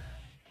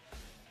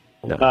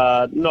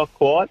 Not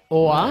quite.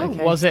 Or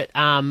Okay. was it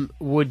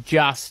would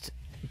just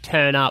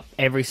turn up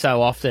every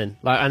so often,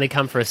 like only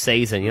come for a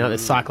season? You know, the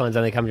cyclones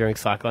only come during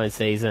cyclone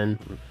season.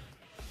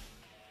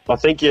 I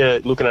think you're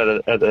looking at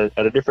it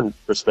at a different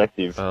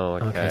perspective. Oh,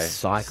 okay.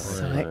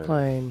 Cyclone.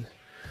 cyclone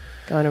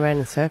going around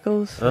in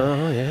circles.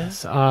 Oh,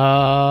 yes.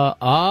 Yeah.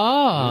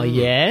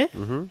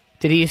 Mm-hmm.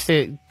 Did he used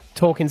to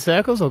talk in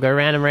circles or go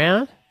round and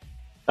round?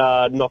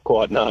 Not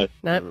quite, no.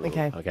 No,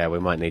 okay. Okay, we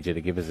might need you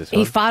to give us this He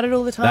one. farted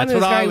all the time. That's It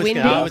was what very I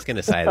windy. was going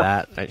to say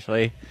that,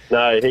 actually.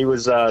 No, he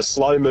was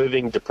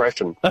slow-moving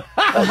depression. I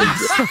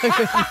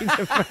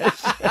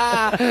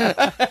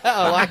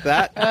like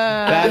that.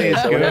 That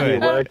is So whenever you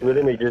good. worked with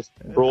him, he just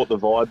brought the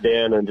vibe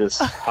down and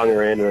just hung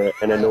around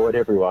and annoyed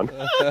everyone.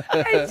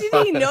 And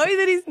did he know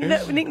that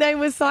his nickname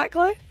was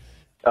Cyclone?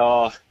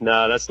 Oh,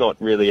 no, that's not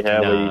really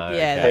how No. we...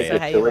 Yeah, that's take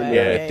how it you to were. him.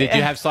 Yeah. Did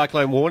you have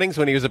cyclone warnings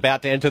when he was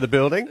about to enter the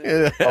building?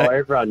 Oh,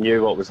 everyone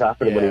knew what was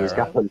happening when he was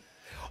right. coming.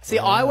 See,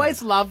 I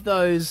always love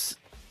those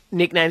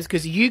nicknames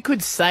because you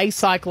could say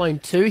Cyclone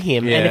to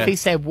him, and Yeah. if he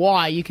said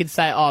why, you could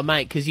say, "Oh,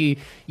 mate, because you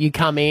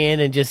come in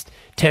and just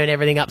turn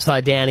everything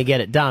upside down and get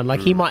it done."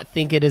 Like he might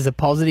think it as a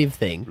positive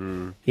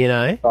thing, you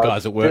know.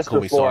 Guys at work Just call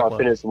me before Cyclone. I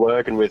finished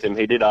working with him,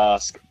 he did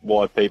ask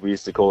why people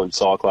used to call him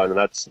Cyclone,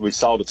 and we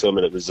sold it to him,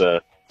 and it was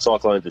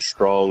Cyclones are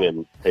strong,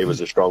 and he was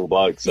a strong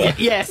bloke. So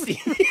Yes.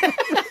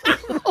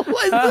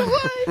 Always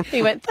the way.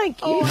 He went, thank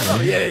you.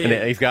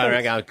 And he's going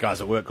around going, guys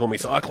at work call me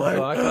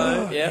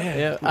Cyclone.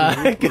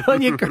 Yeah. Good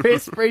on you,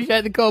 Chris.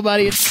 Appreciate the call,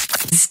 buddy.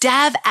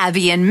 Stav,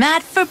 Abby, and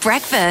Matt for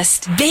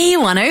breakfast.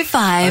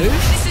 B105.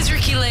 This is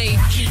Ricky Lee.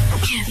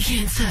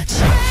 Can't touch.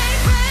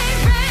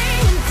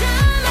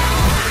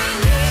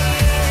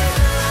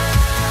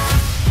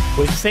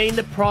 We've seen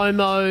the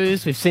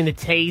promos, we've seen the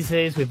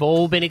teasers, we've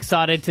all been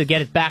excited to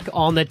get it back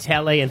on the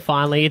telly, and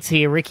finally it's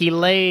here. Ricky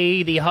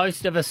Lee, the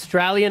host of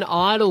Australian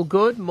Idol.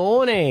 Good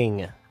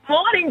morning.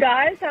 Morning,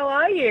 guys. How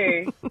are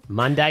you?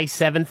 Monday,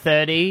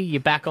 7:30,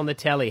 you're back on the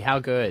telly. How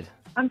good?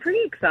 I'm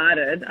pretty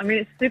excited. I mean,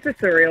 it's super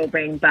surreal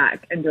being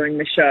back and doing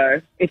the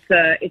show. It's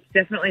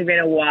definitely been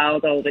a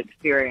wild old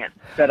experience,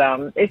 but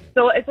it's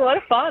a lot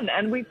of fun,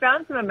 and we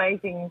found some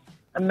amazing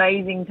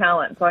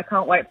talent. So I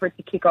can't wait for it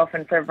to kick off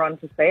and for everyone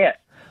to see it.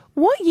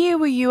 What year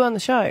were you on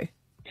the show?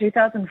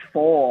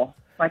 2004,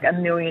 like a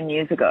million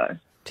years ago.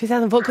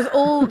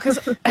 2004,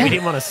 because We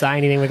didn't want to say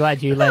anything. We're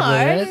glad you led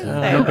with it.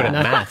 No, Good at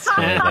maths.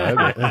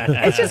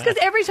 it's just because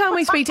every time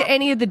we speak to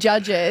any of the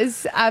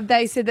judges,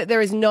 they said that there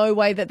is no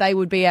way that they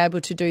would be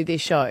able to do this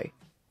show.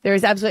 There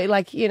is absolutely,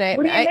 like, you know,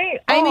 What do you mean?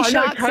 Amy Oh, no,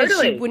 Shark said she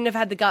totally. wouldn't have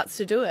had the guts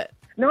to do it.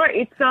 No,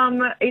 it's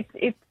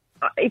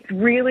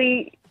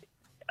really,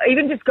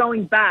 even just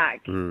going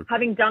back,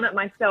 having done it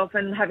myself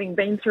and having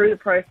been through the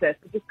process,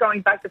 just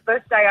going back, the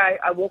first day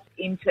I walked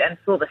into and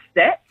saw the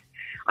set,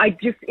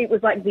 it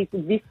was like this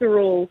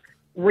visceral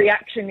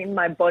reaction in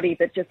my body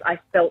that just, I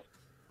felt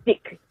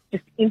sick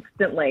just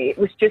instantly. It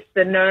was just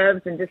the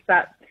nerves and just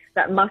that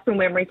muscle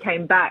memory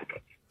came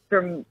back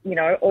from, you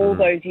know, all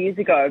those years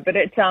ago. But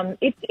it's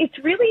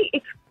really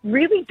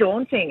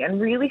daunting and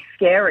really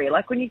scary.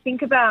 Like when you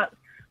think about,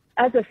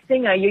 as a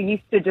singer, you're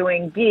used to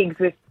doing gigs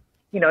with,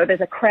 you know,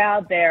 there's a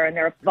crowd there and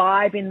there's a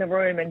vibe in the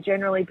room, and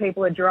generally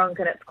people are drunk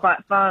and it's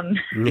quite fun.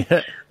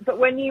 But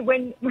when you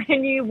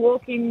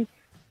walk into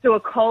a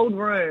cold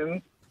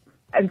room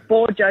and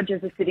 4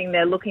 judges are sitting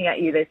there looking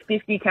at you, there's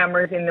 50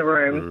 cameras in the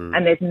room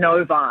and there's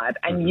no vibe,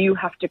 and you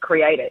have to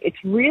create it.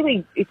 It's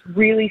really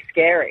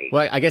scary.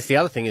 Well, I guess the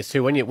other thing is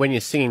too, when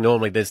you're singing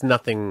normally, there's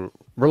nothing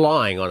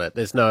relying on it.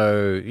 There's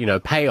no, you know,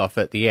 payoff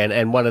at the end.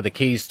 And one of the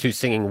keys to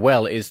singing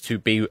well is to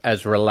be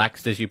as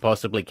relaxed as you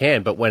possibly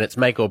can. But when it's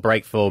make or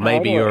break for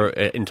maybe your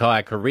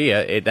entire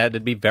career,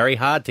 that'd be very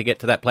hard to get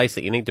to that place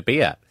that you need to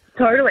be at.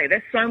 Totally.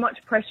 There's so much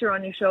pressure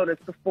on your shoulders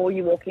before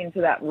you walk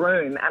into that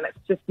room, and it's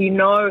just, you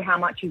know how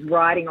much is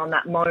riding on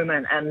that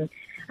moment and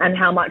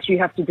how much you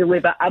have to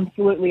deliver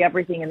absolutely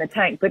everything in the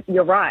tank. But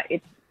you're right.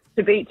 It's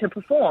to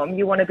perform,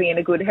 you want to be in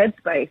a good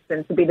headspace,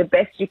 and to be the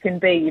best you can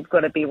be, you've got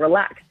to be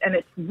relaxed. And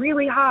it's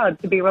really hard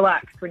to be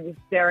relaxed when you're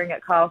staring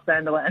at Carl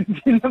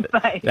Sanderland in the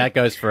face. That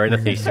goes for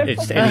any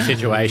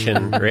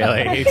situation,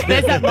 really.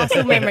 There's that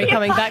muscle memory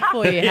coming back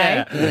for you,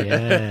 hey?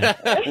 Yeah.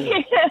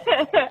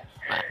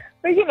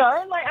 But, you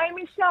know, like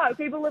Amy Shark,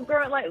 people have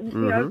grown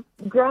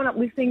up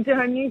listening to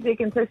her music,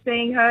 and so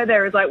seeing her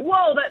there is like,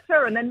 whoa, that's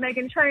her. And then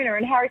Meghan Trainor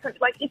and Harry,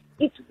 like,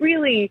 it's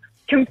really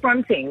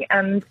confronting.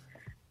 And,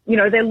 you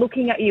know, they're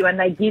looking at you and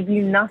they give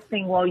you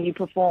nothing while you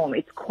perform.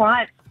 It's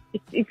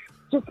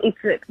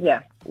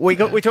yeah. We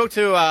talked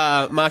to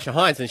Marsha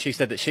Hines, and she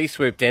said that she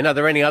swooped in. Are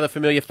there any other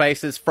familiar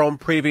faces from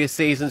previous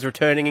seasons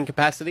returning in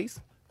capacities?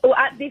 Well,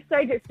 at this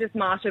stage, it's just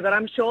Marsha, but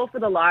I'm sure for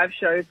the live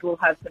shows we'll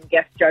have some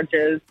guest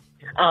judges.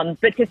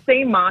 But to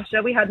see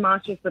Marsha, we had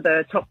Marsha for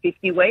the Top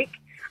 50 week,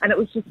 and it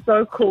was just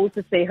so cool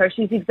to see her.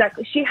 She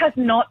has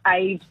not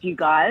aged, you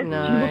guys.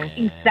 No. She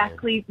looks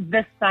exactly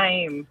the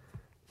same.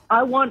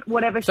 I want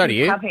whatever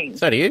she's having.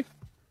 So do you.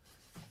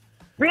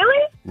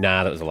 Really?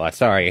 Nah, that was a lie.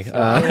 Sorry. You've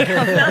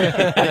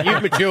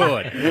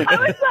matured. I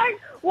was like,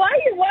 why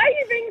are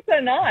you being so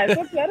nice?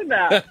 What's that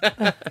about?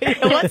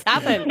 What's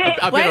happened?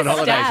 I've been on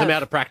holidays. Stav? I'm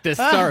out of practice.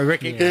 Sorry,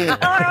 Ricky.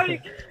 Oh,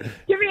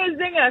 give me a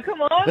zinger.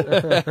 Come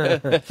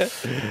on.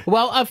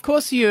 Well, of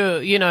course,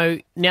 you know,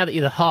 now that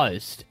you're the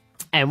host,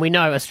 and we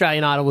know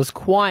Australian Idol was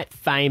quite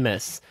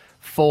famous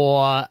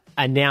for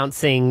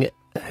announcing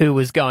who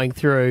was going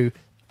through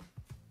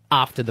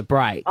after the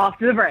break.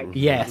 After the break.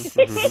 Yes.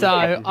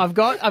 So I've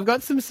got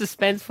some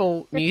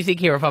suspenseful music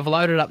here. If I've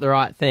loaded up the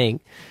right thing,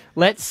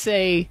 let's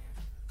see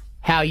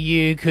how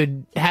you're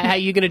going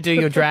to do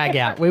your drag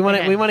out. We want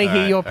to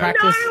hear your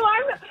practice.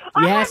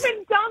 No, I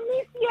haven't done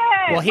this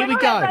yet. Well, here we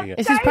go.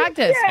 This is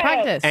practice.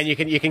 Practice. And you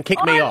can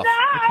kick me off. No.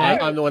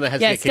 I'm the one that has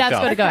to get kicked Stav's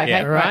off. got to go.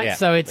 Okay, Right, Yeah.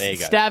 so it's There you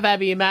go. Stav,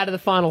 Abby, and Matt are the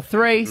final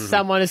three.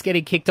 Someone is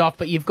getting kicked off,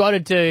 but you've got to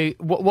do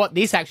what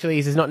this actually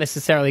is not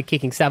necessarily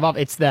kicking Stav off.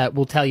 It's the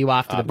we'll tell you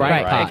after the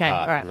break part. Okay,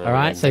 all right. All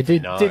right, so do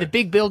the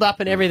big build up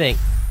and everything.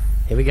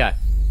 Here we go.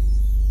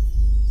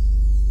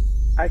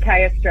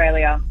 Okay,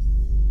 Australia.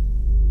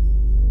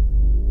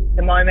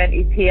 The moment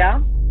is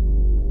here.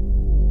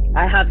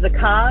 I have the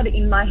card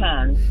in my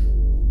hand.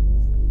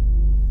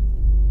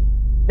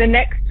 The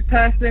next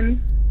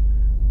person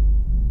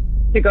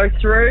to go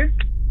through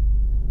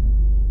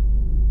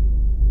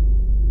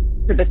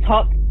to the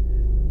top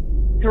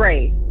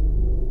 3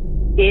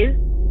 is...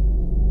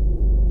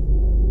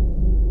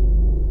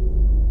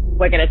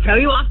 We're going to tell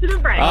you after the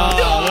break.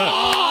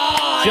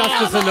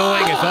 Just as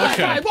annoying as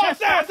Osher.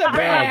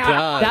 Well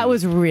done. That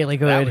was really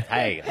good.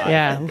 Hey,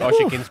 Yeah.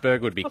 Osher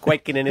Ginsberg would be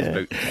quaking in his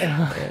boots.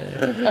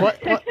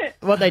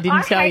 What they didn't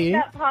I tell hate you.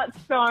 that part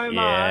so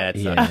much.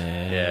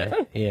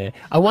 Yeah.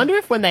 I wonder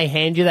if when they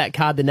hand you that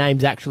card, the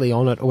name's actually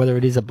on it, or whether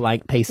it is a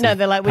blank piece. No, of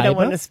they're like, we don't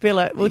paper. want to spill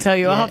it. We'll tell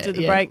you after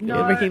the break.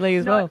 No, Ricky Lee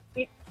as well.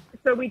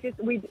 So we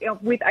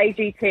with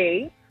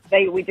AGT,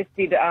 we just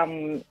did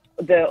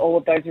all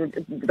of those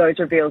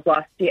reveals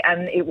last year,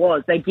 and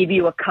they give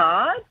you a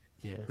card.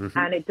 Yeah.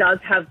 And it does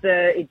have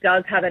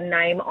a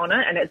name on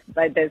it, and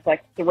there's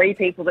like 3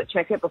 people that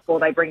check it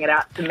before they bring it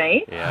out to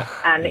me. Yeah.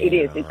 And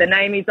the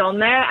name is on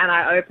there, and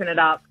I open it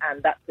up,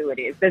 and that's who it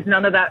is. There's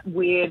none of that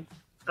weird.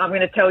 I'm going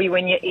to tell you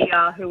in your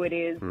ear who it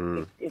is.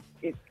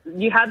 It's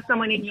you have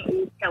someone in your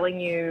ear telling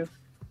you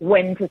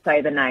when to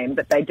say the name,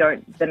 but they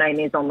don't. The name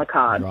is on the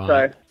card. Right.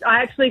 So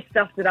I actually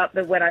stuffed it up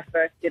when I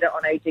first did it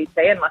on AGC,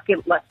 and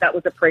like that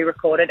was a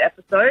pre-recorded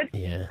episode.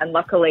 Yeah. And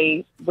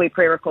luckily we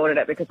pre-recorded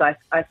it because I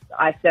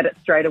said it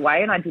straight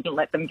away, and I didn't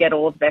let them get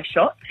all of their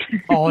shots.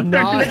 Oh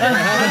no!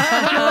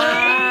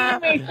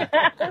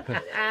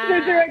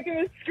 The director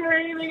was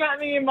screaming at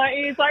me in my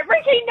ears like,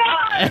 Ricky,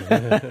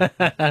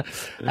 no!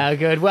 Oh,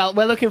 good. Well,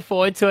 we're looking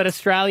forward to it.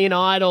 Australian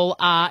Idol,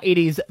 it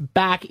is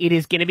back. It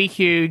is going to be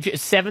huge.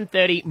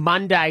 7:30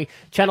 Monday,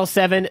 Channel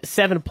 7,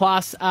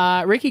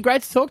 7+. Ricky,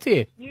 great to talk to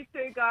you. You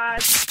too,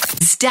 guys.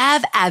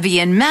 Stav, Abby,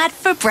 and Matt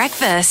for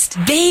breakfast.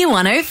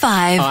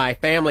 B105. My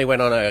family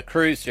went on a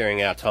cruise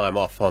during our time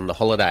off on the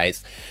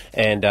holidays,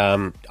 and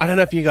I don't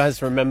know if you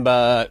guys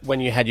remember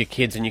when you had your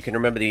kids and you can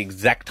remember the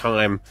exact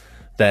time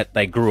that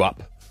they grew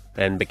up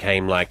and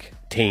became like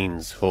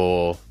teens,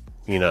 or,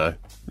 you know,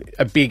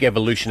 a big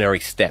evolutionary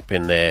step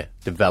in their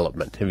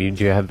development. Do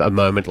you have a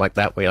moment like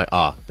that where you're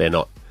like, they're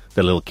not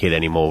the little kid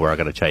anymore where I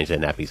got to change their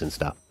nappies and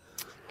stuff?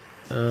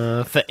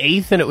 For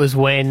Ethan, it was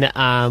when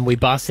we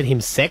busted him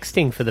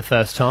sexting for the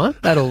first time.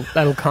 That'll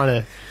kind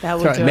of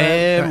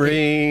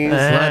memories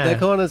like the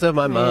corners of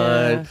my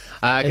mind.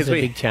 It's a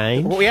big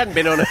change. We hadn't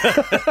been on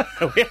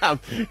we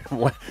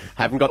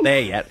haven't got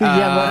there yet.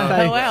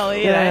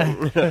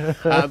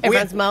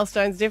 Everyone's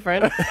milestone's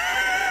different.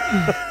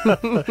 How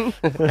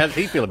does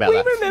he feel about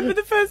that? Remember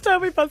the first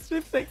time we busted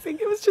him sexting?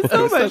 It was just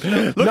so much.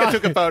 Look, I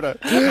took a photo.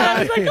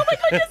 I was like, oh my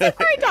God, you're so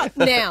great.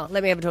 Now,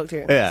 let me have a talk to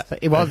you. Yeah,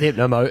 it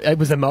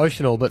was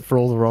emotional, but for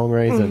all the wrong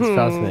reasons.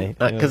 Trust me.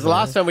 Because the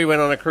last time we went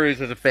on a cruise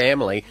as a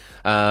family,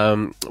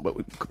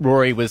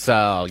 Rory was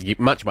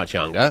much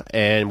younger,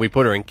 and we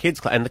put her in kids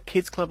club. And the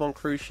kids club on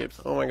cruise ships,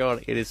 oh my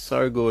God, it is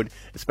so good.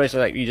 Especially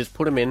like you just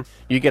put them in,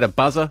 you get a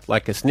buzzer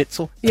like a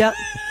schnitzel. Yep.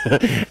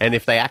 And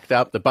if they act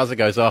up, the buzzer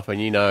goes off,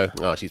 and you know,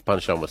 she's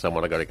punched on with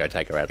someone. I got to go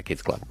take her out of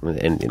kids club,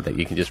 and that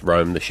you can just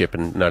roam the ship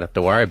and not have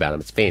to worry about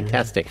them. It's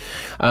fantastic.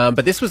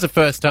 But this was the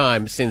first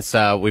time since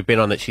we've been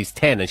on that she's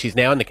 10, and she's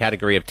now in the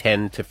category of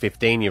 10 to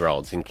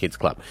 15-year-olds in kids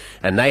club,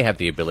 and they have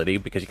the ability,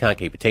 because you can't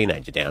keep a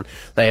teenager down,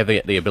 they have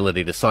the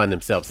ability to sign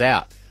themselves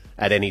out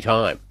at any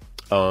time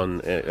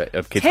on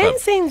of kids 10 club.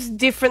 seems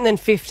different than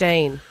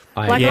 15.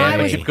 But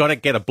you've got to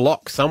get a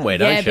block somewhere,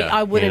 don't you? But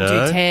I wouldn't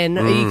do 10.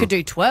 You could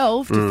do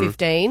 12 to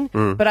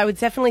 15, but I would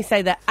definitely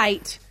say that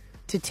 8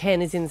 to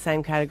 10 is in the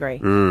same category.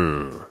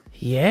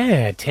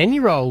 Yeah,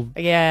 10-year-old.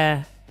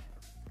 Yeah.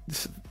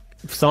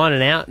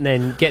 Signing out and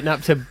then getting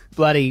up to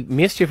bloody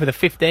mischief with a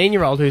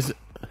 15-year-old who's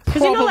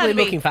probably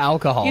looking for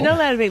alcohol. You're not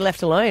allowed to be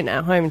left alone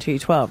at home until you're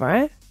 12,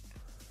 right?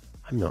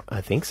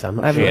 I think so. I'm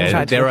not I've sure. never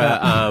tried to there look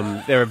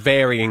are there are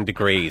varying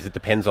degrees. It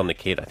depends on the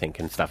kid, I think,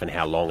 and stuff, and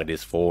how long it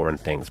is for and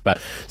things. But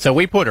so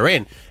we put her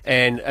in,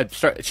 and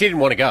she didn't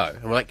want to go.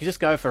 And we're like, you just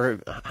go for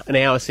an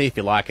hour, see if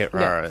you like it,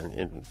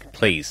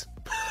 please.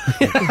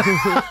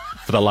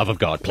 For the love of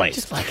God, please.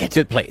 Just like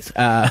it. Please.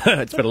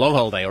 It's been a long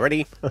holiday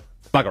already.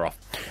 Bugger off.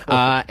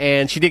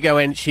 And she did go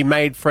in. She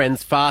made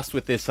friends fast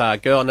with this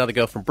another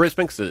girl from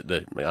Brisbane, because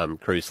the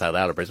cruise sailed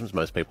out of Brisbane, so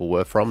most people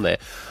were from there,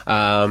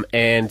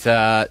 and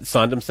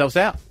signed themselves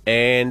out.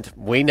 And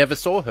we never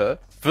saw her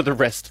for the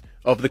rest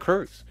of the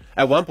cruise.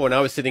 At one point,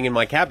 I was sitting in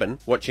my cabin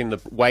watching the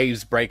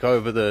waves break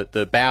over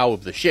the bow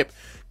of the ship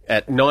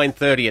at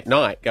 9:30 at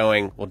night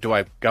going, well, do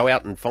I go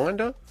out and find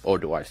her? Or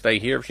do I stay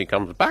here if she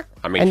comes back?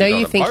 I mean, I know she's on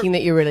you're a thinking boat.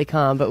 that you're really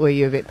calm, but were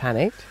you a bit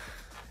panicked?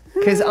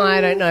 Because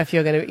I don't know if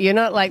you're going to... You're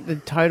not like the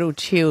total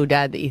chill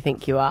dad that you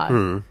think you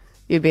are.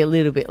 You'd be a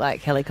little bit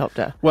like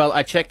helicopter. Well,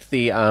 I checked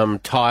the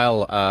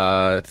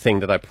tile thing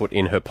that I put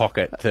in her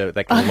pocket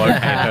that can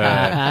locate her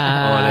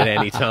on at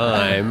any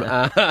time.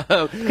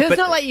 Because it's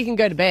not like you can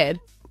go to bed.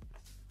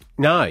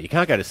 No, you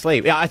can't go to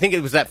sleep. Yeah, I think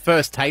it was that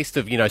first taste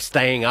of,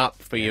 staying up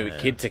for your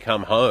kid to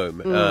come home.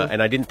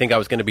 And I didn't think I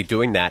was going to be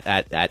doing that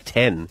at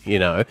 10,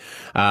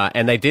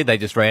 And they did. They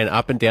just ran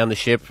up and down the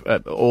ship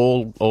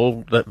all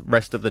the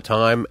rest of the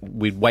time.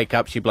 We'd wake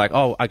up. She'd be like,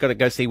 oh, I got to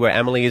go see where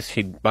Emily is.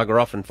 She'd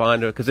bugger off and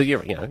find her because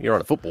you're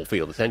on a football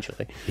field,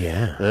 essentially.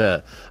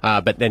 Yeah.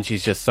 But then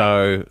she's just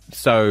so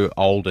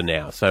older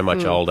now, so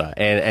much older.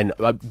 And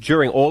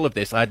during all of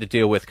this, I had to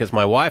deal with, because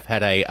my wife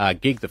had a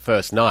gig the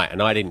first night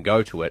and I didn't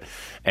go to it.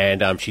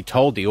 And she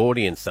told the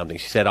audience something.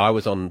 She said I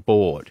was on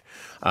board,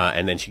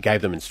 and then she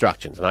gave them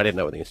instructions, and I didn't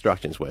know what the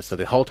instructions were. So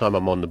the whole time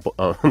I'm on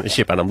the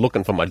ship and I'm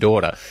looking for my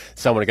daughter,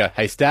 someone would go,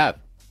 hey, Stav,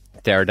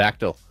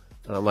 pterodactyl.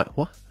 And I'm like,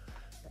 what?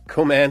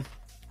 Cool, man.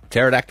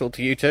 Pterodactyl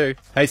to you too.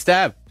 Hey,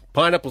 Stav,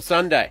 pineapple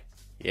sundae.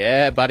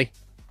 Yeah, buddy.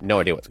 No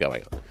idea what's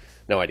going on.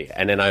 No idea.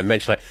 And then I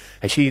mentioned,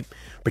 has she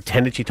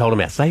pretended she told him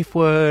our safe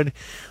word?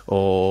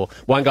 Or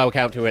one guy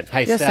came up to me and went,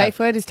 hey, Your Stav. safe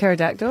word is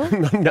pterodactyl?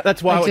 No,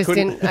 that's why I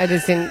couldn't. I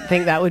just didn't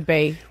think that would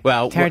be.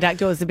 Well,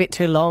 pterodactyl is a bit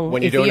too long.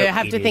 when you're If doing you it,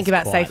 have to it think is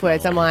about quite safe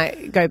words, I long.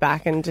 might go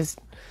back and just.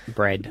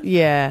 Bread.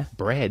 Yeah.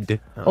 Bread.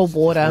 Or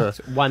water.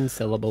 It's one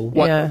syllable.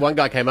 One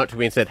guy came up to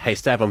me and said, hey,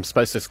 Stav, I'm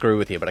supposed to screw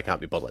with you, but I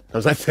can't be bothered. I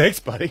was like, thanks,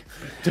 buddy.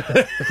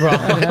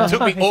 It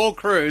took me all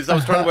cruise. I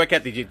was trying to work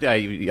out, are they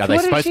What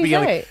did supposed to she be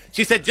yelling? say?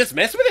 She said, just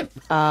mess with him.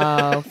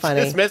 Oh,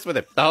 funny. Just mess with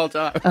him the whole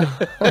time.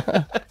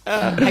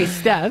 Hey,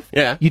 Stav.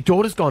 Yeah. Your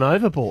daughter's gone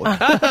overboard.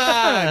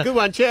 Good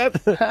one, chap.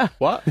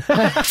 What?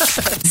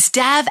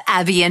 Stav,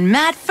 Abby, and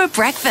Matt for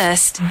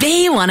breakfast.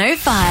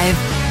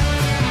 B105.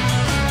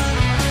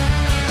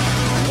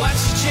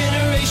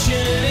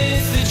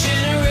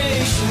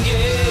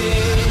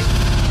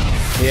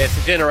 Yes,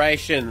 the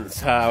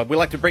generations. We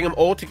like to bring them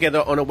all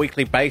together on a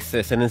weekly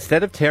basis, and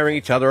instead of tearing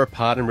each other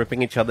apart and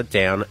ripping each other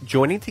down,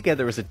 joining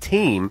together as a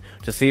team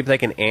to see if they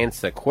can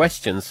answer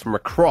questions from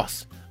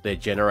across their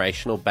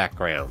generational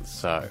backgrounds.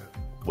 So,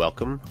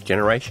 welcome,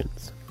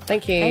 generations.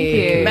 Thank you. Thank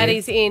you.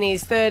 Maddie's in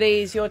his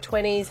 30s, your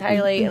 20s,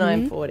 Hayley, and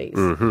I'm 40s.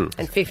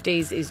 And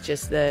 50s is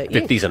just the...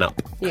 50s and up.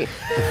 You.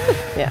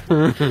 Yeah.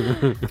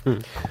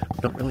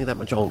 Not really that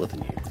much older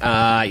than you.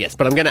 Yes,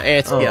 but I'm going to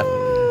answer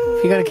you.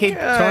 You're going to keep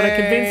trying to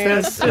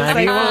convince us. Just like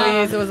Maybe you 4 are.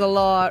 years, it was a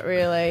lot,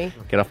 really.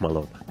 Get off my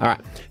lawn. All right.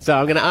 So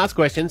I'm going to ask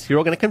questions. You're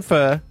all going to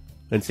confer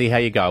and see how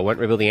you go. I won't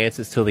reveal the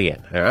answers till the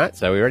end. All right.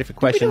 So are we ready for Did we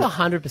questions? do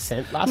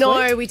 100% last No,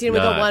 week? we didn't. We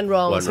got one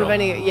wrong. One so we've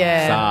wrong. only,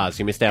 yeah. SARS.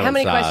 You missed out How on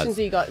many SARS. questions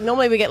have you got?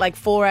 Normally we get like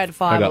 4 out of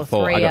 5 I or got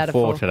 4. 3 I got out of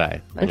 4 4.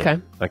 today. Okay.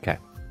 Okay.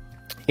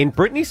 In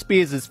Britney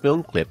Spears'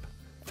 film clip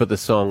for the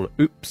song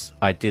Oops,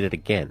 I Did It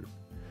Again,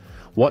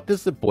 what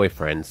does the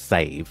boyfriend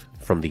save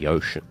from the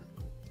ocean?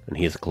 And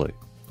here's a clue.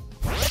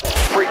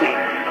 Brittany,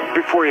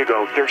 before you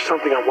go, there's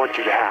something I want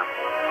you to have.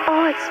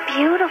 Oh, it's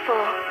beautiful.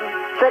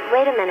 But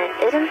wait a minute,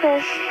 isn't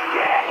this...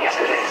 Yeah, yes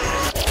it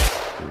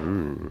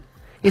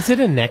is. Is it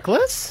a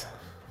necklace?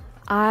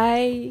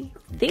 I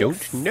think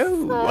Don't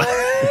know.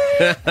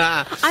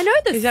 I know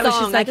the Is that what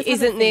song. she's like? I just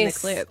Isn't haven't seen this... the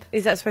clip.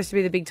 Is that supposed to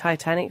be the big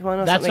Titanic one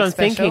or That's something what I'm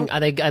special? thinking. Are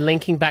they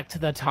linking back to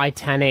the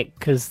Titanic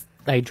because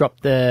she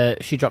drops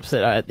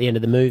it at the end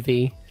of the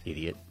movie?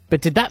 Idiot.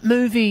 But did that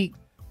movie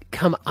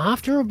come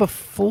after or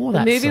before The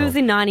that movie song? was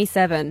in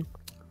 97.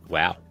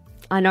 Wow.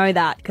 I know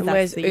that because And that's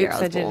where's the year Oops, I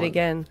I was Did born. It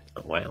Again?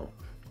 Wow.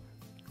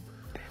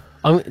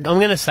 I'm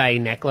going to say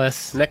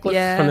necklace. Necklace?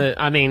 Yeah. From the,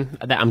 I mean,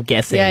 I'm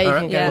guessing. Yeah, you All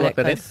can right, go we'll lock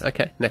that in. necklace.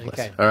 Okay, necklace.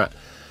 Okay. All right.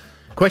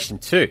 Question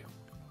 2.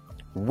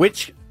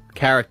 Which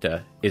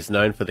character is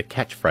known for the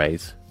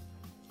catchphrase,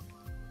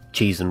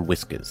 cheese and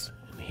whiskers?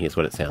 And here's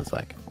what it sounds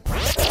like.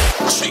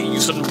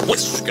 Cheese and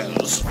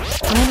whiskers.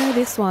 I know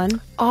this one.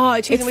 Oh,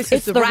 Cheese and Whiskers,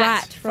 It's the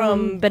rat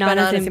from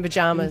Bananas in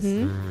Pyjamas.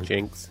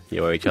 Jinx,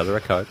 you owe each other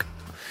a Coke.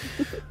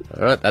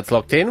 All right, that's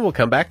locked in. We'll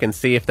come back and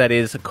see if that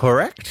is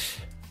correct.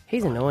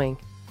 He's annoying.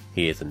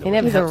 He is annoying. He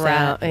never He's a helps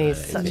out. rat.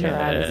 He's such a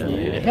rat, isn't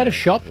he? He had a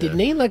shop, didn't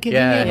he? Like,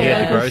 Yeah, he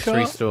had a grocery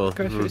grocery store.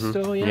 Grocery Mhm.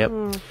 store, yeah. Yep.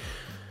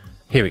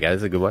 Here we go. This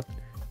is a good one.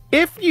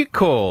 If you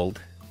called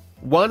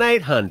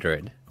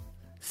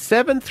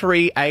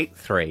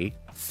 1-800-7383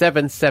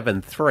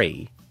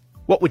 773,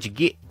 what would you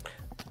get?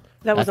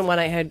 That wasn't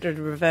 1-800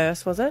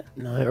 reverse, was it?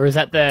 No, or is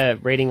that the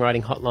reading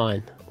writing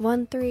hotline?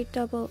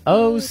 1300.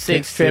 Oh,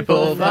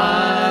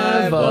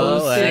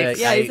 6550506.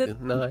 Yeah, is it?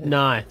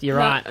 No, you're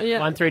right. yeah.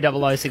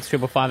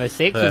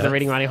 1300-65506 is the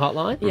reading writing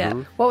hotline. Yeah.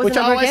 What was Which the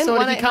I number always again?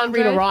 thought if you can't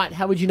read or 1-800? write,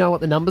 how would you know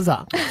what the numbers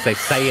are? They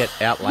say it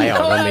out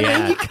loud on the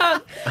ad. You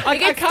can't. I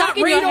gets can't stuck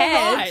in read your or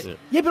head. write.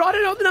 Yeah, but I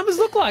don't know what the numbers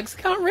look like, so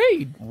I can't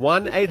read.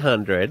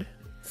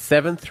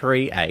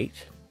 1-800-738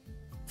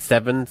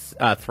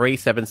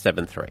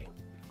 3773.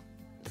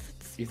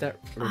 Is that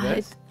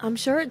reverse? I'm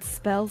sure it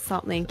spells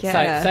something. Say,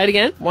 Yeah. say it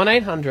again.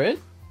 1-800.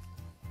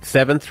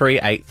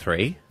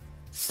 7383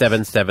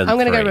 773. I'm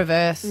going to go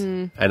reverse.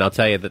 And I'll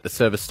tell you that the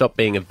service stopped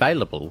being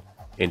available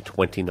in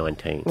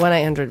 2019.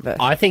 1-800 reverse.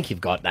 I think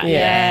you've got that.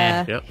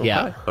 Yeah. Yep, okay.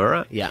 Yeah. All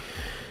right. Yeah.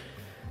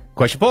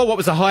 Question 4. What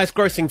was the highest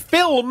grossing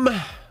film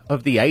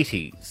of the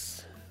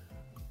 80s?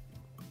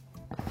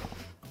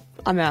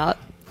 I'm out.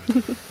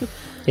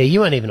 Yeah, you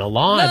weren't even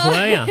alive,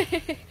 were you?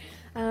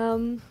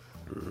 Of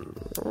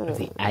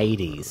the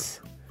 80s.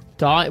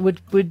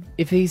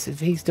 If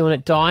he's doing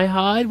it, Die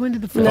Hard. When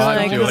did the first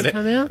I'm doing one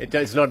come out?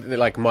 It's not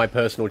like my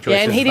personal choice.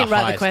 Yeah, and he It's didn't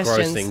write the highest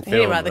questions. grossing He didn't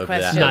film write the of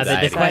questions. No, No,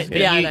 but the 80s. question.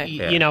 Yeah, I know.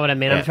 You know what I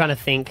mean. Yeah. I'm trying to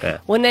think. Yeah.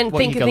 Well, then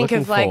what you go think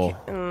of looking like,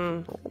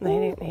 for.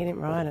 he didn't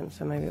write them,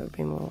 so maybe it would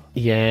be more.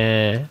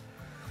 Yeah.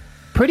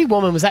 Pretty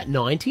Woman, was that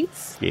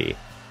 90s? Yeah.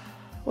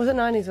 Was it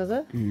 90s? Was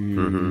it?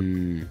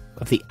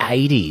 Of the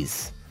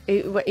 80s.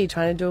 What, are you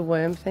trying to do a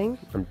worm thing?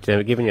 I'm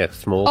giving you a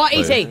small Oh,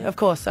 clue. E.T. Of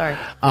course. Sorry.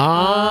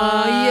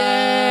 Oh,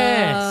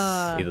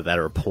 yes. Either that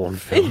or a porn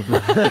film.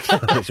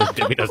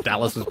 Because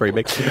Dallas was pretty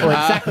big. Well,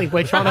 exactly.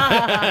 We're trying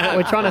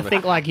to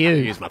think like you.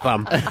 Use my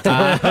thumb. All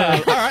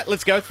right,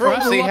 let's go through and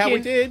Right, see we'll how lock we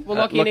in- did. we'll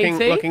lock in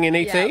E.T.? Looking in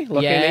E.T. Yeah.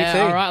 Looking in E.T.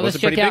 All right, Was let's a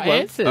pretty check big our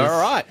one. answers. All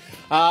right.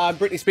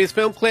 Britney Spears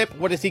film clip.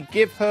 What does he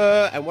give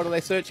her and what are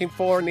they searching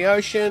for in the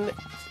ocean?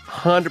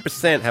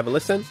 100%. Have a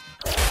listen.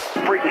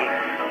 Brittany,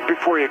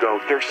 before you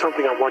go, there's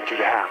something I want you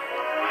to have.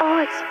 Oh,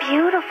 it's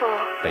beautiful.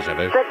 Deja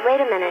vu. But wait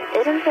a minute,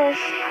 isn't this?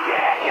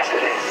 Yeah, yes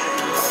it is.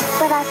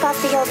 But I thought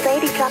the old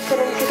lady dropped it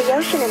into the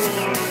ocean in the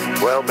end.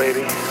 Well,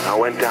 baby, I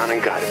went down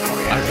and got it for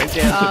you. I went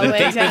down to the went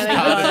deepest down and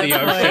part of got the it for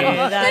ocean. you.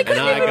 And They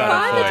couldn't I even got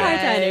find the it for you.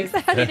 Titanic. So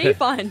how did he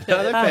find it?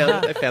 No, they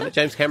found it. They found it.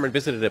 James Cameron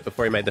visited it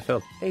before he made the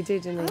film. He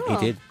did, didn't he? He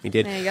did. He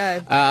did. There you go.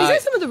 Is there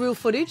some of the real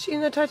footage in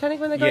the Titanic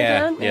when they're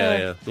going down?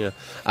 Yeah.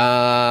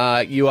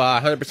 You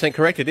are 100%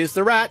 correct. It is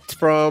the rat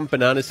from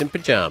Bananas in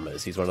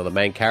Pyjamas. He's one of the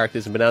main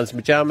characters in Bananas in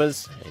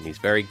Pyjamas, and he's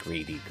very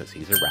greedy because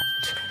he's a rat.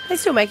 They're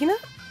still making it?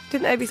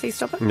 Didn't ABC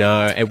stop it?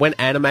 No, it went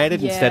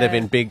animated instead of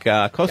in big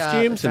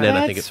costumes, and then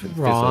I think it's That's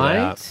fizzled right.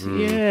 out.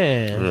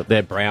 Yeah.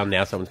 They're brown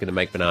now. Someone's going to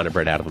make banana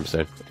bread out of them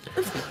soon.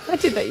 I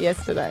did that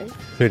yesterday.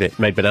 Who did?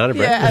 Made banana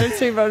bread? Yeah, added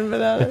 2 rotten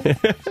bananas.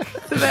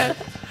 So that,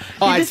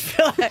 you just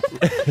feel like,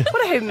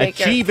 what a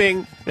homemaker.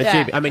 Achieving.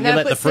 Yeah. I mean, And you then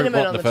let put the fruit cinnamon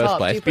rot on in the the first top.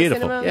 Do place. you put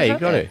Beautiful. cinnamon on Yeah, the you top?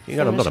 got Yeah. to. You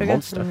got. I'm not a Cinnamon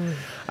monster.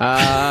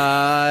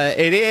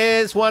 It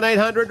is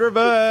 1-800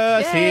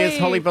 reverse. Yay. Here's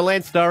Holly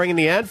Valente starring in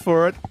the ad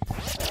for it.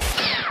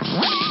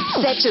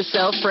 Set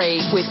yourself free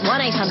with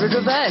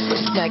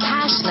 1-800-REVERSE. No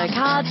cash, no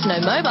cards, no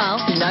mobile,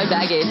 no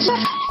baggage.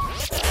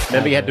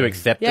 Remember, you had to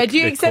accept. Yeah, do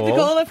you accept the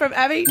call? caller from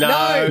Abby?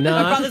 No.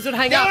 My brothers would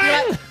hang up.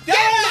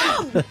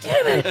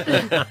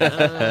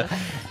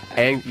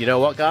 And you know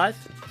what, guys?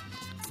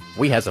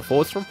 We has a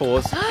force from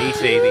force.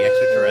 E.T. the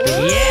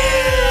extraterrestrial.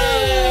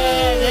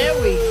 Yeah! There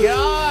we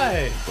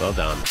go. Well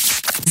done.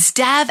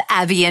 Stav,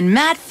 Abby, and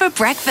Matt for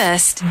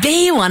breakfast.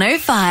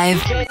 B105.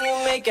 Can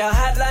you make a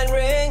hotline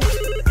ring?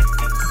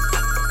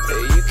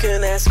 You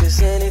can ask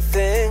us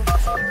anything.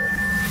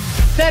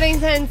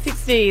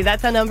 131060,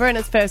 that's our number and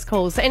it's first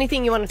call. So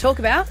anything you want to talk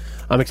about?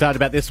 I'm excited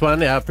about this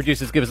one. Our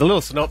producers give us a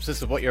little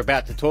synopsis of what you're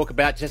about to talk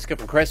about. Jessica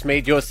from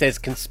Crestmead, yours says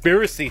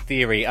conspiracy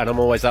theory, and I'm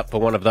always up for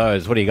one of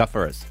those. What do you got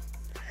for us?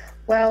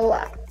 Well,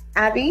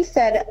 Abby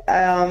said,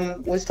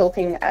 was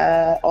talking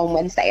on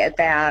Wednesday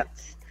about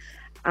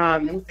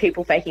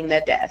people faking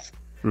their death.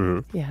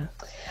 Mm-hmm. Yeah.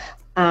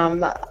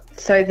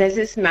 So there's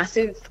this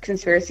massive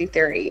conspiracy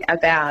theory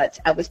about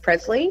Elvis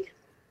Presley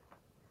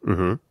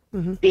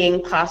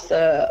being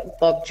Pastor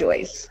Bob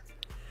Joyce.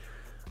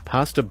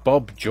 Pastor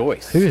Bob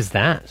Joyce. Who is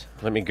that?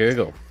 Let me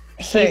Google.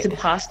 He's a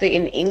pastor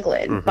in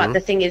England, but the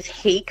thing is,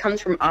 he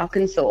comes from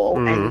Arkansas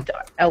and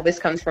Elvis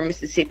comes from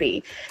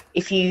Mississippi.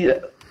 If you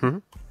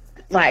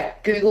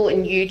like Google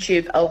and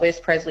YouTube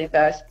Elvis Presley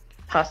versus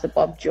Pastor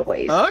Bob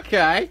Joyce,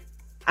 Okay. you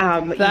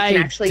can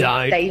actually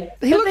don't. they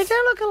They don't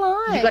look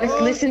alike. you got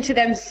to listen to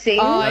them sing.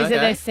 Oh, is it Okay.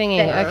 they're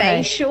singing? The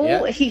Okay. facial,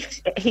 Yeah.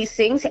 he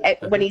sings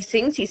when he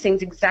sings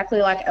exactly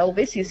like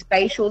Elvis. His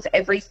facials,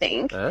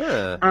 everything.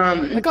 Ah.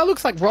 The guy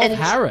looks like Rolf and-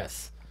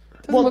 Harris.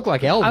 Doesn't look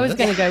like Elvis. I was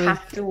going to go with...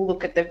 Have to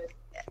look at the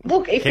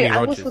look. If Kenny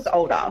Elvis Rogers. was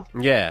older,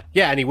 Yeah,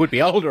 and he would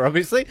be older,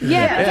 obviously.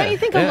 Yeah, don't you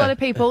think a Yeah. lot of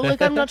people,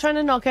 look, I'm not trying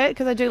to knock it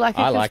because I do like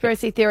a I like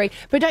conspiracy theory,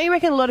 but don't you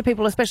reckon a lot of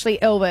people, especially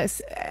Elvis,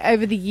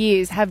 over the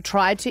years have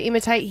tried to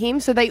imitate him,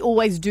 so they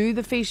always do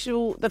the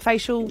facial,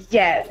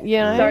 yeah. You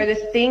know? So the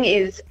thing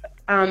is,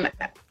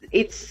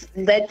 it's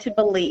led to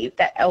believe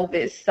that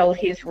Elvis sold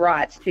his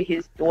rights to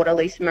his daughter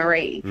Lisa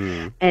Marie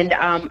and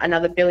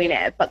another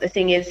billionaire. But the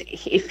thing is,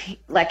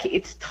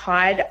 it's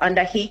tied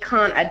under. He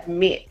can't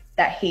admit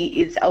that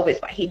he is Elvis,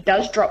 but he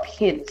does drop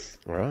hints.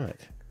 Right.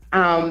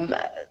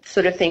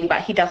 Sort of thing,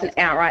 but he doesn't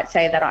outright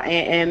say that I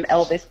am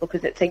Elvis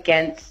because it's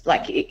against,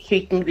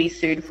 he can be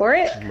sued for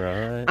it.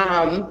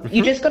 Right.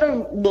 You just got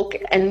to look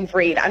and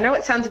read. I know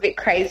it sounds a bit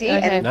crazy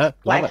and No,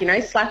 love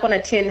it. slap on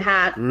a tin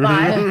hat,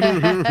 but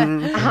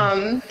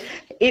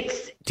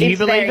it's Do you it's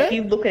believe there it? if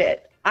you look at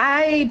it.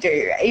 I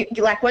do.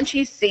 Like, once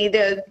you see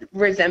the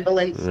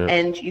resemblance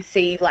and you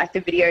see, like,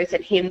 the videos of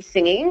him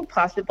singing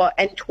Plasterboy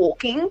and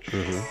talking,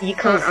 you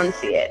can't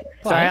unsee it.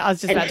 Sorry, I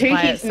was just and about to who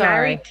play he's it. Sorry.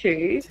 married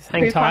to. Just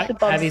hang who tight.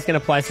 Plasterboy- Abby's going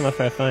to play some off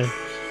her phone.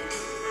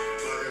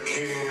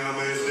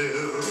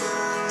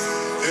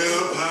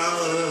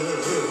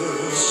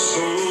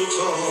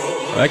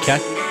 Okay.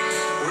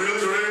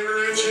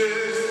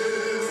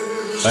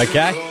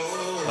 Okay.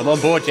 I'm on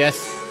board,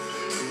 Jess.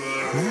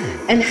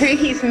 And who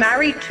he's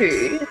married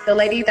to, the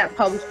lady that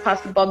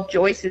Pastor Bob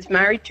Joyce is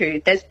married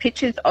to, there's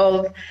pictures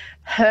of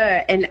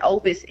her and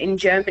Elvis in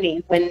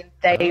Germany when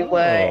they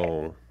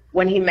were,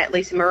 when he met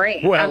Lisa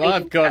Marie. Well,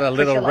 I've got a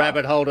little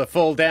rabbit hole to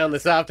fall down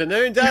this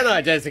afternoon, don't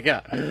I,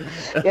 Jessica?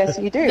 Yes,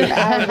 you do. All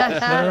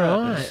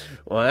right.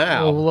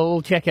 Wow.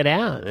 We'll check it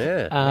out.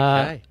 Yeah,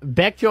 okay.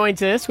 Beck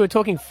joins us. We're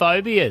talking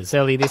phobias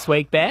earlier this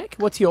week. Beck,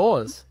 what's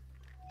yours?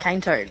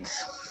 Cane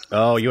toads.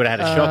 Oh, you would have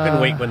had a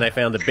shocking week when they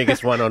found the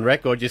biggest one on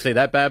record. Did you see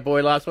that bad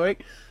boy last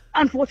week?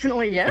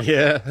 Unfortunately, yes.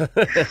 Yeah.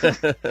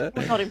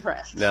 I'm not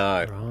impressed.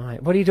 No.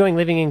 Right. What are you doing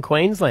living in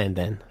Queensland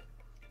then?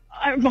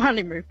 I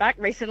only moved back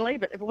recently,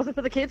 but if it wasn't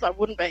for the kids, I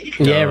wouldn't be.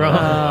 Yeah, right.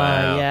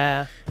 Wow.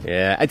 Yeah.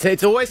 Yeah,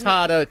 it's always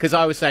harder because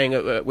I was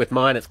saying with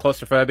mine, it's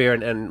claustrophobia,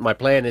 and my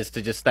plan is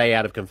to just stay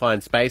out of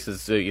confined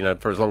spaces,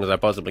 for as long as I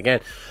possibly can.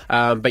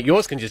 But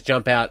yours can just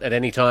jump out at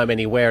any time,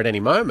 anywhere, at any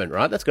moment,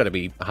 right? That's got to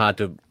be hard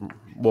to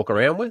walk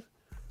around with.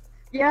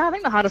 Yeah, I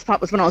think the hardest part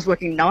was when I was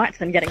working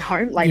nights and getting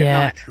home late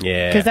at night.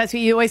 Yeah, Because that's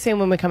what you always see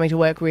when we're coming to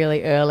work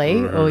really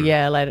early or,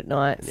 late at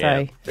night. So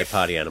Yeah, they're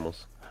party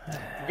animals.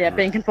 Yeah,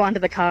 being confined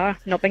to the car,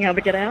 not being able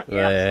to get out.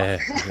 Yeah,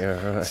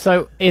 right.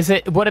 So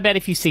what about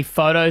if you see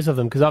photos of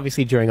them? Because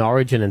obviously during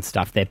Origin and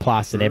stuff, they're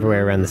plastered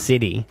everywhere around the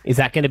city. Is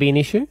that going to be an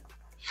issue?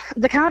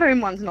 The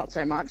cartoon ones, not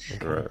so much.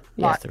 Right.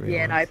 But,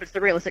 no, if it's the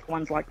realistic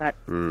ones like that,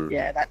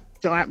 that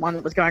giant one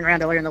that was going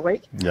around earlier in the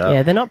week. No.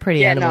 Yeah, they're not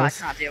pretty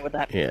animals. No, I can't deal with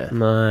that. Yeah.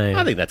 No.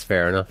 I think that's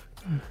fair enough.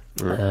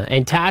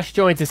 And Tash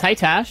joins us. Hey,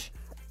 Tash.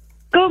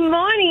 Good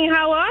morning,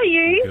 how are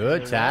you?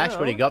 Good, Tash.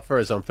 What do you got for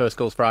us on First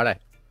Calls Friday?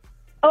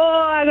 Oh,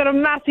 I got a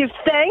massive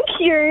thank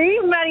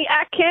you, Maddie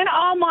Atkin.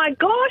 Oh my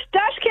gosh,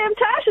 Dashcam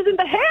Tash is in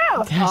the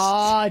house.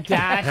 Oh,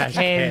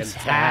 Dashcam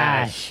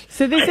Tash.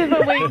 So this is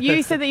what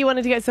you said that you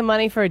wanted to get some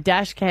money for a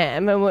dash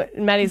cam, and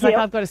Maddie's like, Yep.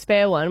 I've got a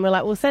spare one. And we're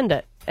like, we'll send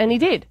it. And he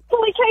did.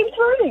 Well, it came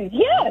through.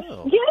 Yes,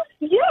 Oh.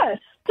 yes.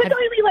 It's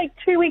only like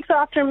 2 weeks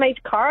after a major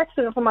car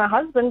accident for my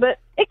husband, but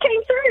it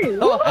came through.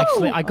 Oh, Woo!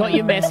 actually, I got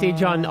your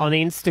message on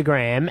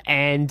Instagram,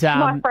 and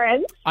my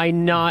friend. I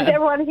know. Did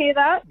everyone hear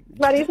that?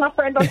 Maddie's my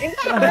friend on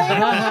Instagram.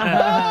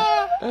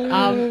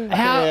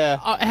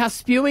 How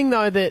spewing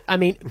though that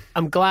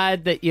I'm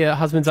glad that your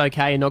husband's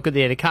okay and not good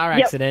at a car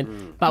Yep.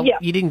 accident, but Yep.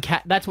 you didn't.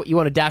 That's what you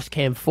want a dash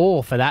cam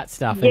for that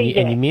stuff,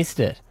 Yeah, and you missed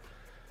it.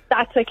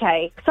 That's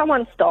okay.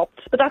 Someone stopped,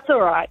 but that's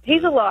all right.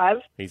 He's alive.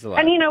 He's alive.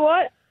 And you know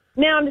what?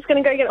 Now I'm just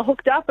going to go get it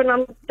hooked up, and I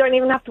don't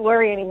even have to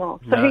worry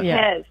anymore. So No. who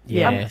cares?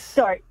 Yes.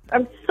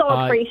 I'm so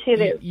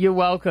appreciative. You're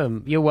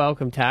welcome. You're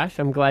welcome, Tash.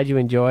 I'm glad you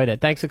enjoyed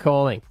it. Thanks for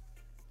calling.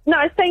 No,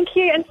 thank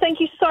you, and thank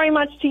you so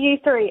much to you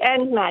three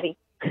and Maddie.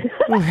 It's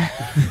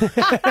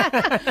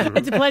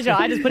a pleasure.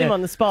 I just put him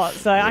on the spot,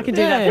 so I can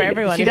do that for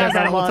everyone. She who does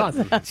that what all he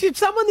the wants. time.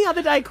 Someone the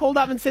other day called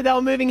up and said they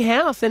were moving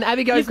house, and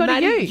Abby goes, You've got a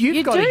Maddie, you. you've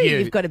You got do. a you.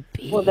 You've got a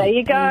big, Well, there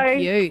you go.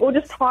 you. We'll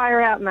just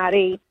hire out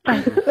Maddie.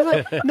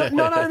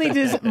 Not only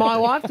does my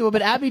wife do it,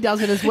 but Abby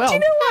does it as well. Do you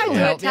know why I That'll do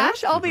it, help you.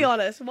 Tash? I'll be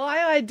honest. Why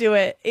I do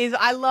it is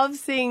I love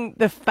seeing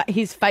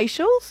his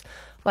facials.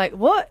 Like,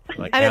 what?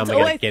 Like, how am I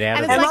gonna get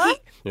out and of it's this?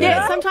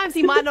 like sometimes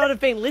he might not have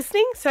been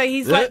listening, so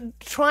he's like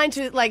trying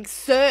to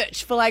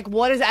search for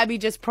what has Abby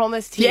just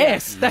promised here.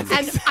 Yes, that's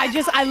and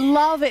I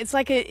love it. It's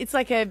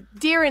like a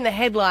deer in the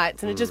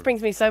headlights, and it just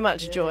brings me so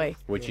much joy.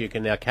 Which you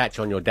can now catch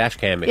on your dash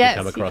cam if Yes,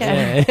 you come you across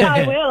can. it.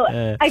 I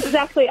will.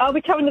 Exactly. I'll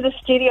be coming to the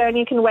studio, and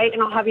you can wait,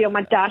 and I'll have you on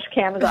my dash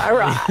cam. Is that all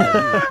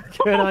right?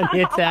 Good on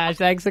you, Tash.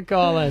 Thanks for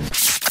calling.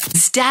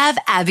 Stav,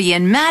 Abby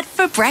and Matt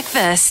for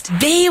breakfast.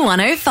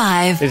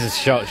 B105. This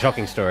is a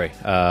shocking story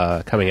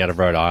coming out of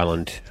Rhode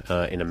Island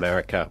in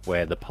America,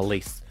 where the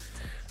police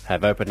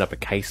have opened up a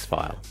case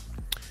file.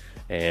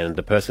 And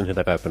the person who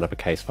they've opened up a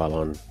case file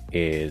on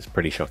is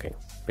pretty shocking,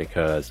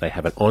 because they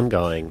have an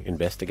ongoing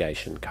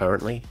investigation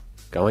currently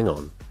going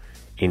on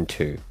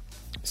into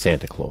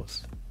Santa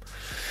Claus.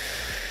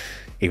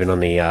 Even on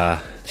the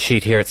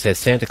sheet here it says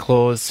Santa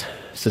Claus,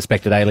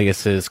 suspected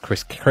aliases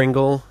Kris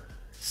Kringle,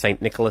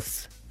 St.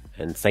 Nicholas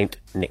and St.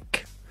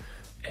 Nick.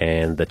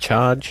 And the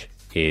charge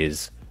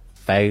is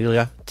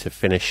failure to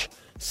finish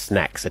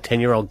snacks. A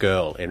 10-year-old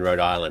girl in Rhode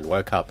Island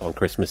woke up on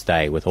Christmas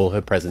Day with all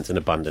her presents in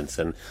abundance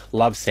and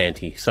loves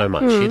Santa so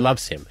much. She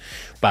loves him,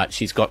 but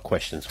she's got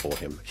questions for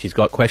him. She's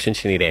got questions,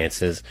 she needs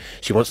answers.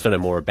 She wants to know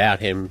more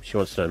about him. She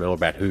wants to know more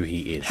about who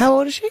he is. How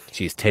old is she?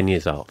 She's 10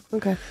 years old.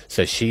 Okay.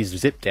 So she's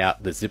zipped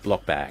out the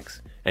Ziploc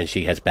bags and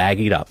she has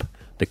baggied up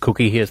the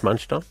cookie he has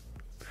munched on,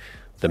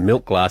 the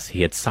milk glass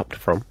he had supped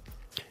from,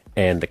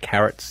 and the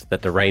carrots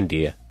that the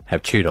reindeer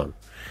have chewed on,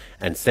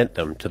 and sent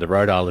them to the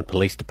Rhode Island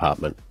Police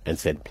Department and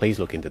said, please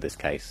look into this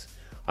case.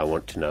 I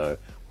want to know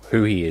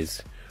who he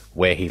is,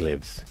 where he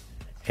lives,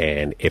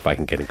 and if I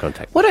can get in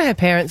contact. What do her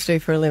parents do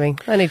for a living?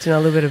 I need to know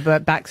a little bit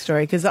of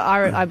backstory because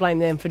I blame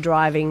them for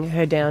driving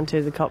her down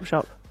to the cop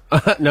shop.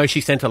 No,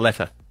 she sent a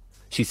letter.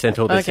 She sent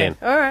all this in.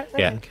 All right.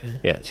 Yeah,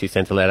 yeah. She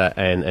sent a letter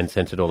and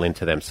sent it all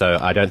into them. So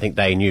I don't think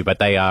they knew, but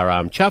they are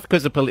chuffed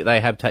because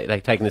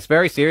they've taken this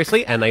very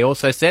seriously. And they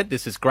also said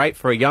this is great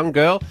for a young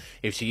girl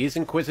if she is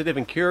inquisitive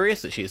and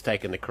curious, that she has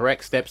taken the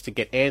correct steps to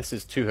get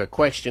answers to her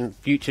question.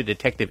 Future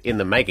detective in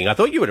the making. I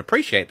thought you would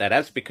appreciate that,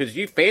 Abs, because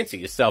you fancy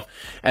yourself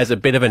as a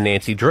bit of a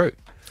Nancy Drew.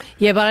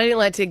 Yeah, but I didn't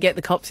like to get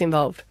the cops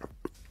involved.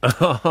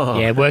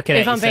 Yeah, work it out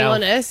If I'm being yourself.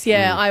 honest,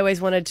 I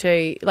always wanted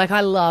to, like, I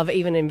love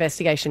even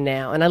investigation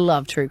now, and I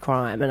love true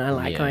crime, and I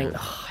like going,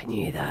 oh, I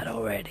knew that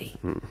already.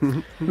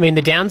 I mean,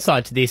 the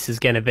downside to this is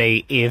going to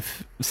be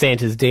if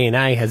Santa's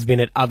DNA has been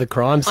at other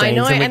crime scenes. I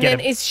know, and we and get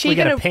then is she we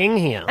get going a ping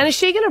here? And is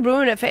she going to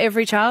ruin it for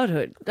every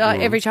childhood?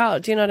 Every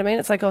child, do you know what I mean?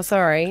 It's like, oh,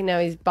 sorry, now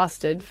he's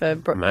busted for...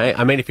 Mate,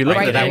 I mean, if you look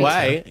at it that breaking.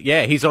 way,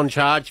 yeah, he's on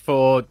charge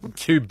for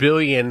 2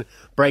 billion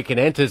break and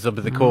enters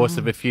over the course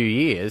of a few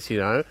years, you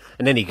know,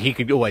 and then he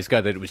could always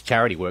go that it was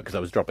charity work because I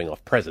was dropping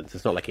off presents.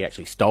 It's not like he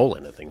actually stole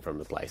anything from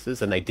the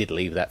places, and they did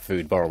leave that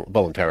food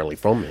voluntarily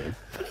from him.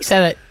 So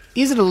that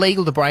is it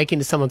illegal to break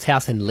into someone's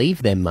house and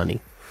leave them money?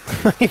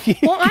 Well,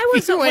 I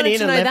was You went wanted in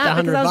to and know left that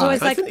because I was $100. always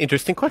That's like, an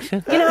interesting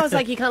question. you know, I was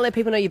like, you can't let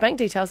people know your bank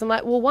details. I'm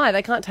like, well, why?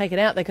 They can't take it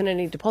out. They can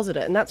only deposit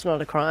it, and that's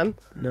not a crime.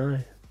 No.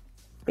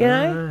 You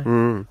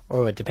know?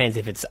 Or it depends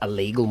if it's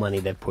illegal money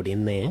they've put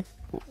in there.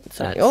 It's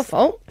not your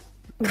fault.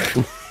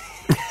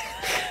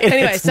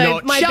 Anyway, It's so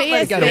not. my Shut,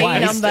 let it go to BSB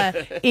waste.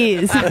 number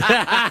is... There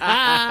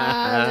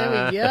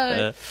we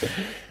go.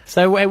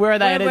 So where are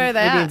they Where are they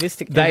at?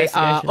 They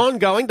are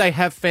ongoing. They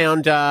have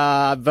found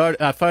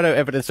photo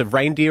evidence of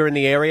reindeer in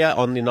the area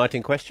on the night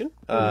in question,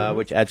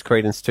 which adds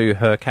credence to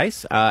her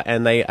case.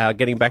 And they are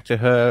getting back to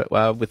her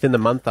within the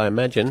month, I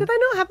imagine. Do they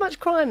not have much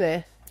crime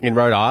there? In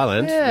Rhode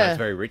Island. Yeah. That's a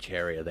very rich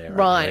area there.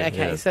 Right, aren't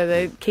they? okay, Yeah. so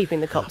they're keeping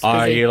the cops busy.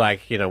 Oh, you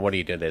like, you know, what do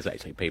you do? There's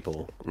actually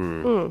people.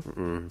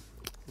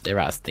 There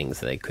are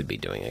things that they could be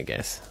doing, I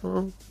guess.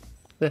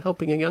 They're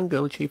helping a young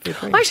girl achieve their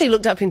dreams. I actually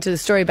looked up into the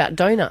story about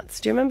donuts.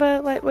 Do you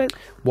remember? Like, where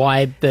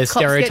Why the cops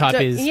stereotype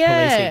get is police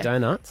eat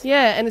donuts?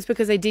 Yeah, and it's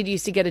because they did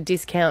used to get a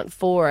discount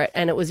for it,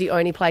 and it was the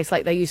only place,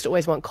 like, they used to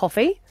always want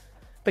coffee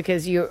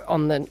because you're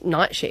on the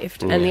night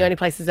shift, and the only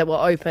places that were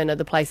open are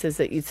the places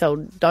that you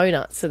sold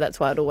donuts, so that's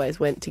why it always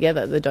went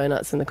together, the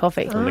donuts and the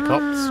coffee. And the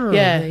cops.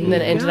 Yeah, and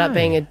then it ended up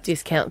being a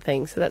discount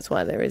thing, so that's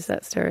why there is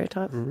that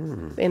stereotype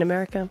in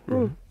America.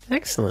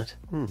 Excellent.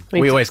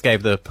 We always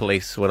gave the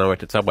police, when I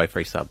worked at Subway,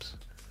 free subs.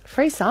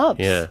 Free subs?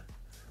 Yeah.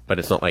 But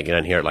it's not like you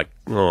don't hear it like,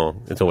 oh,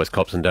 it's always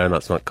cops and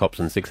donuts, not cops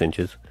and 6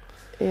 inches.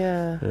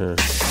 Yeah.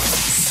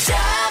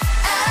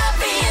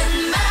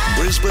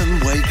 Brisbane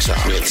wakes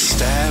up with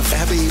Stav,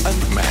 Abby,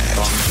 and Matt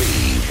on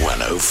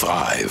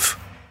B105.